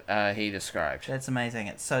monster that he described. That's amazing.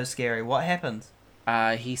 It's so scary. What happens?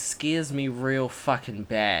 He scares me real fucking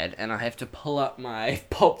bad, and I have to pull up my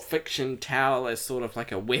Pulp Fiction towel as sort of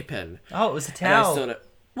like a weapon. Oh, it was a And towel. I sort of,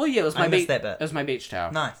 well, yeah, it was my missed that bit. It was my beach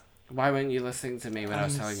towel. Nice. Why weren't you listening to me when I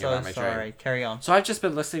was telling you about my sorry. dream? Carry on. So I've just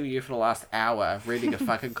been listening to you for the last hour, reading a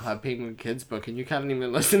fucking Club Penguin kids book, and you can't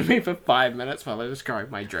even listen to me for 5 minutes while I describe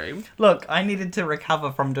my dream. Look, I needed to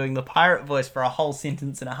recover from doing the pirate voice for a whole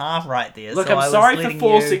sentence and a half right there. Look, so I I'm was sorry for letting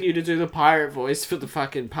forcing you to do the pirate voice for the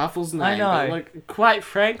fucking Puffles name. I know. But, like, quite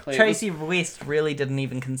frankly, Tracy West really didn't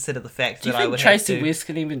even consider the fact do you that I think would Tracy have to... West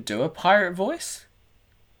can even do a pirate voice?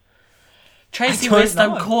 Tracy don't West,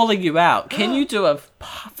 know. I'm calling you out. Can you do a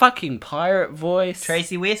fucking pirate voice?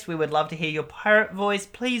 Tracy West, we would love to hear your pirate voice.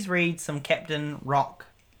 Please read some Captain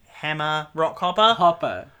Rockhopper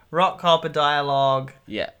Hopper. dialogue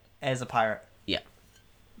Yeah. as a pirate. Yeah.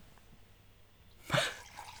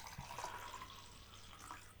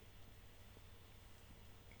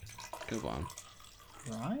 Good one.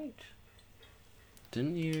 Right.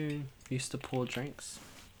 Didn't you used to pour drinks?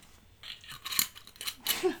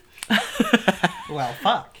 Well,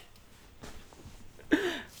 fuck.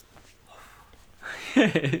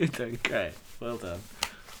 You're doing great. Well done.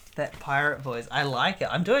 That pirate voice, I like it.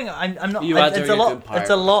 I'm not. You are it's doing a a lot. good pirate It's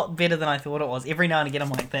a lot better than I thought it was. Every now and again, I'm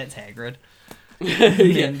like, that's Hagrid.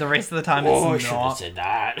 Yeah. And the rest of the time, Oh, I it's should have not. said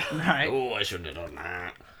that. Right. Oh, I should have done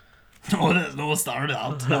that. Oh, there's no start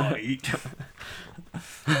out tonight.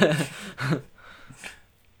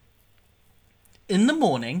 In the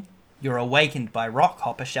morning, you're awakened by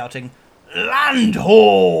Rockhopper shouting, "Land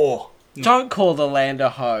ho!" Don't call the land a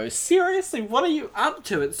hoe. Seriously, what are you up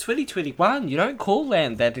to? It's 2021. You don't call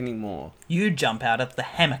land that anymore. You jump out of the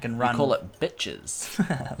hammock and run. You call it bitches.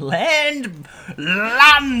 land.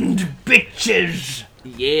 Land, bitches!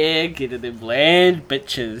 Yeah, get it them land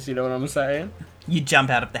bitches. You know what I'm saying? You jump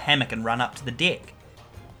out of the hammock and run up to the deck.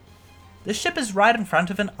 The ship is right in front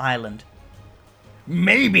of an island.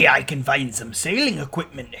 Maybe I can find some sailing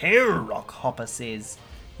equipment here, Rockhopper says,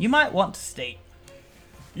 "You might want to stay."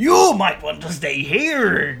 You might want to stay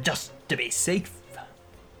here just to be safe.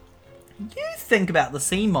 You think about the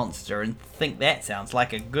sea monster and think that sounds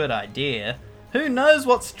like a good idea. Who knows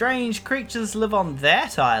what strange creatures live on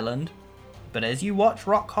that island? But as you watch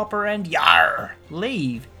Rockhopper and Yar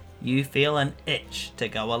leave, you feel an itch to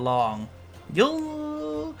go along.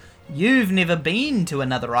 You've never been to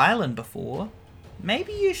another island before.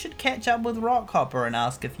 Maybe you should catch up with Rockhopper and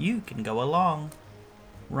ask if you can go along.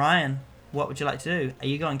 Ryan, what would you like to do? Are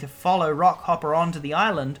you going to follow Rockhopper onto the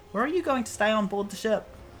island, or are you going to stay on board the ship?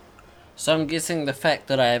 So I'm guessing the fact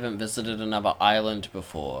that I haven't visited another island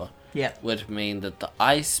before Yeah. would mean that the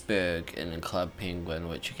iceberg in Club Penguin,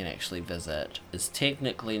 which you can actually visit, is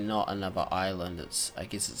technically not another island. I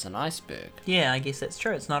guess it's an iceberg, Yeah, I guess that's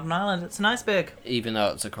true. It's not an island, it's an iceberg. even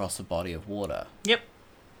though it's across a body of water. Yep.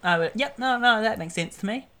 Yep, no, that makes sense to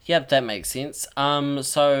me. Yep, that makes sense.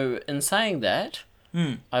 So in saying that,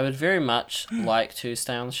 I would very much like to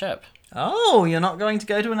stay on the ship. Oh, you're not going to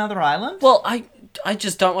go to another island? Well, I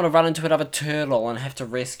just don't want to run into another turtle and have to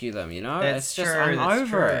rescue them, you know? That's it's just, true, I'm that's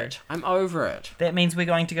over true. it. I'm over it. That means we're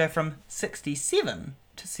going to go from 67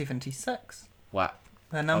 to 76. What?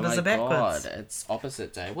 The numbers oh my are backwards. God, it's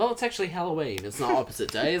opposite day. Well, it's actually Halloween. It's not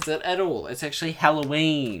opposite day, is it, at all? It's actually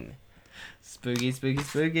Halloween. Spooky, spooky,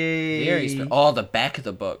 spooky. Very Oh, the back of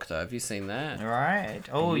the book, though. Have you seen that? Right.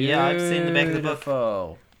 Oh, yeah, I've seen the back of the book.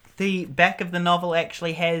 Beautiful. The back of the novel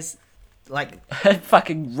actually has, like,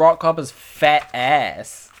 Fucking Rockhopper's fat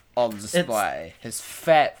ass on display. His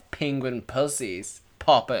fat penguin pussies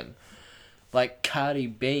popping. Like Cardi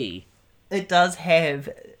B. it does have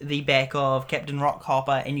the back of Captain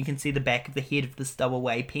Rockhopper, and you can see the back of the head of the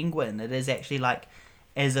stowaway penguin. It is actually like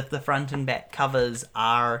as if the front and back covers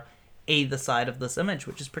are either side of this image,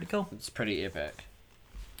 which is pretty cool. It's pretty epic.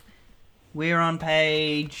 We're on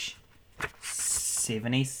page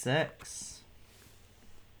 76.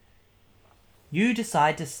 You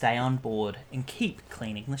decide to stay on board and keep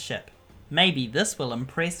cleaning the ship. Maybe this will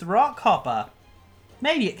impress Rockhopper.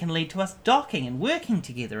 Maybe it can lead to us docking and working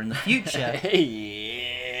together in the future.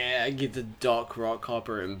 Yeah, I get to dock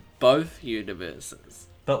Rockhopper in both universes.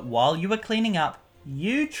 But while you are cleaning up,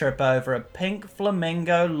 you trip over a pink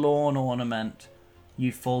flamingo lawn ornament.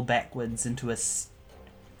 You fall backwards into the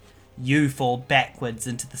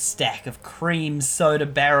stack of cream soda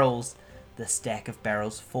barrels. The stack of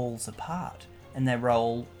barrels falls apart, and they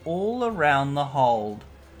roll all around the hold.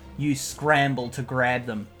 You scramble to grab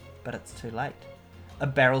them, but it's too late. A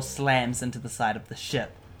barrel slams into the side of the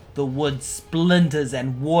ship. The wood splinters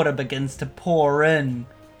and water begins to pour in.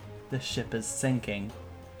 The ship is sinking.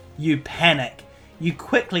 You panic. You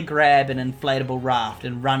quickly grab an inflatable raft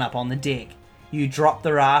and run up on the deck. You drop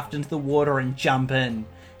the raft into the water and jump in.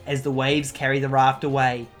 As the waves carry the raft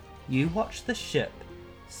away, you watch the ship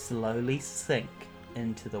slowly sink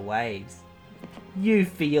into the waves. You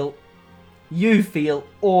feel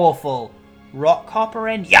awful.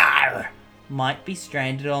 Rockhopper and Yar might be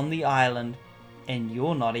stranded on the island, and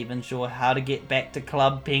you're not even sure how to get back to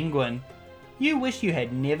Club Penguin. You wish you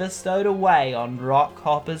had never stowed away on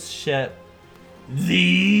Rockhopper's ship.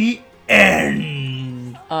 The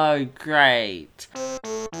end. Oh, great.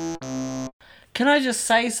 Can I just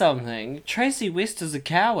say something? Tracy West is a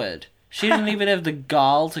coward. She didn't even have the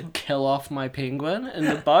gall to kill off my penguin in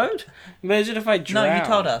the boat. Imagine if I drowned. No, you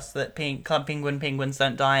told us that Club Penguin penguins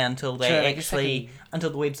don't die until they Sure, until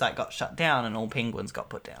the website got shut down and all penguins got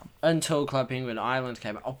put down. Until Club Penguin Island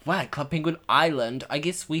came out. Oh, wow, Club Penguin Island. I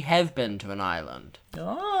guess we have been to an island.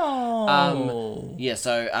 Oh. Yeah,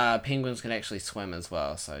 so penguins can actually swim as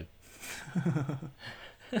well, so...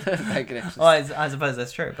 they can actually... Well, I suppose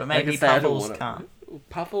that's true, but maybe Puffles can't.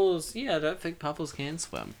 Puffles, yeah, I don't think Puffles can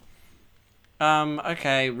swim.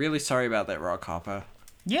 Okay, really sorry about that, Rockhopper.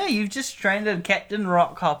 Yeah, you've just stranded Captain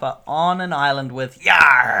Rockhopper on an island with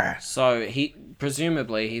Yar! So,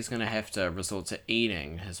 presumably, he's going to have to resort to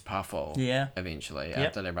eating his Puffle eventually,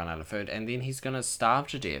 after they run out of food, and then he's going to starve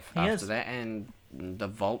to death after that, and the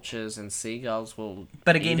vultures and seagulls will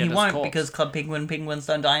But again, eat he at his won't, corpse. because Club Penguin penguins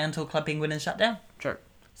don't die until Club Penguin is shut down. True.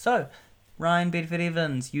 So, Ryan Bedford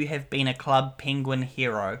Evans, you have been a Club Penguin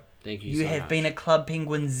hero. Thank you You so have much. been a Club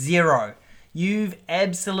Penguin zero. You've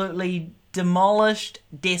absolutely demolished,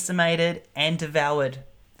 decimated, and devoured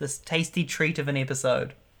this tasty treat of an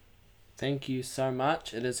episode. Thank you so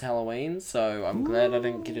much. It is Halloween, so I'm glad I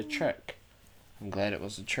didn't get a trick. I'm glad it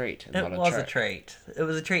was a treat and It not a was trick. a treat. It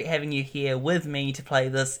was a treat having you here with me to play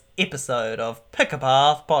this episode of Pick a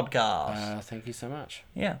Path Podcast. Thank you so much.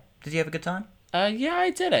 Yeah. Did you have a good time? Yeah, I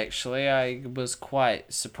did actually. I was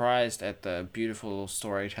quite surprised at the beautiful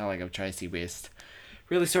storytelling of Tracy West.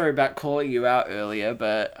 Really sorry about calling you out earlier,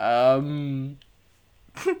 but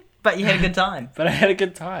But you had a good time. I had a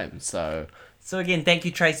good time, so... So again, thank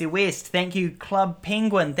you Tracy West, thank you Club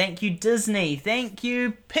Penguin, thank you Disney, thank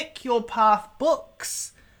you Pick Your Path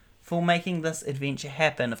Books for making this adventure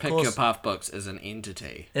happen. Of Pick course, Your Path Books is an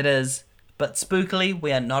entity. it is, but spookily,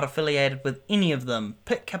 we are not affiliated with any of them.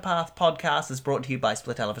 Pick Your Path Podcast is brought to you by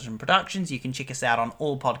Split Television Productions. You can check us out on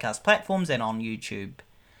all podcast platforms and on YouTube.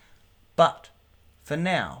 But for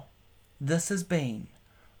now, this has been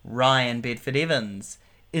Ryan Bedford Evans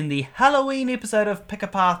in the Halloween episode of Pick a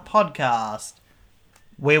Path Podcast,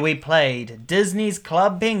 where we played Disney's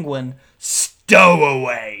Club Penguin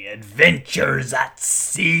Stowaway Adventures at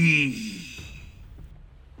Sea.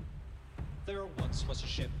 There once was a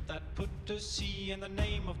ship that put to sea, and the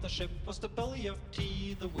name of the ship was the Belly of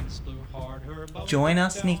Tea. The winds blew hard, her bow Join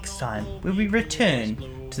us down next on time the where we weed return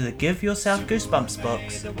blow. to the Give Yourself Goosebumps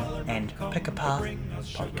books The Wellerman and come Pick a Path bring us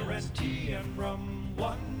sugar podcast. and tea and rum.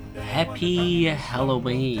 One day Happy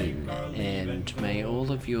Halloween, and may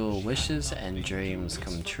all of your wishes and dreams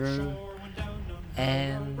come true,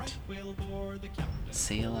 and whale bore the captain.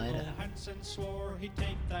 see you later. Hansen swore he'd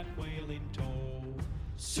take that whale in tow.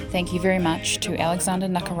 Thank you very much to Alexander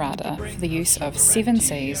Nakarada for the use of Seven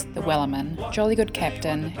Seas, The Wellerman, Jolly Good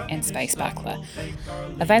Captain, and Space Buckler.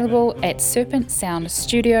 Available at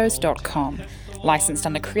serpentsoundstudios.com. Licensed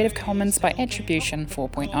under Creative Commons by Attribution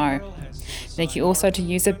 4.0. Thank you also to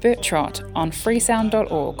user Bertrot on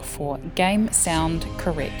freesound.org for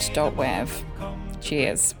gamesoundcorrect.wav.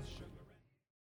 Cheers.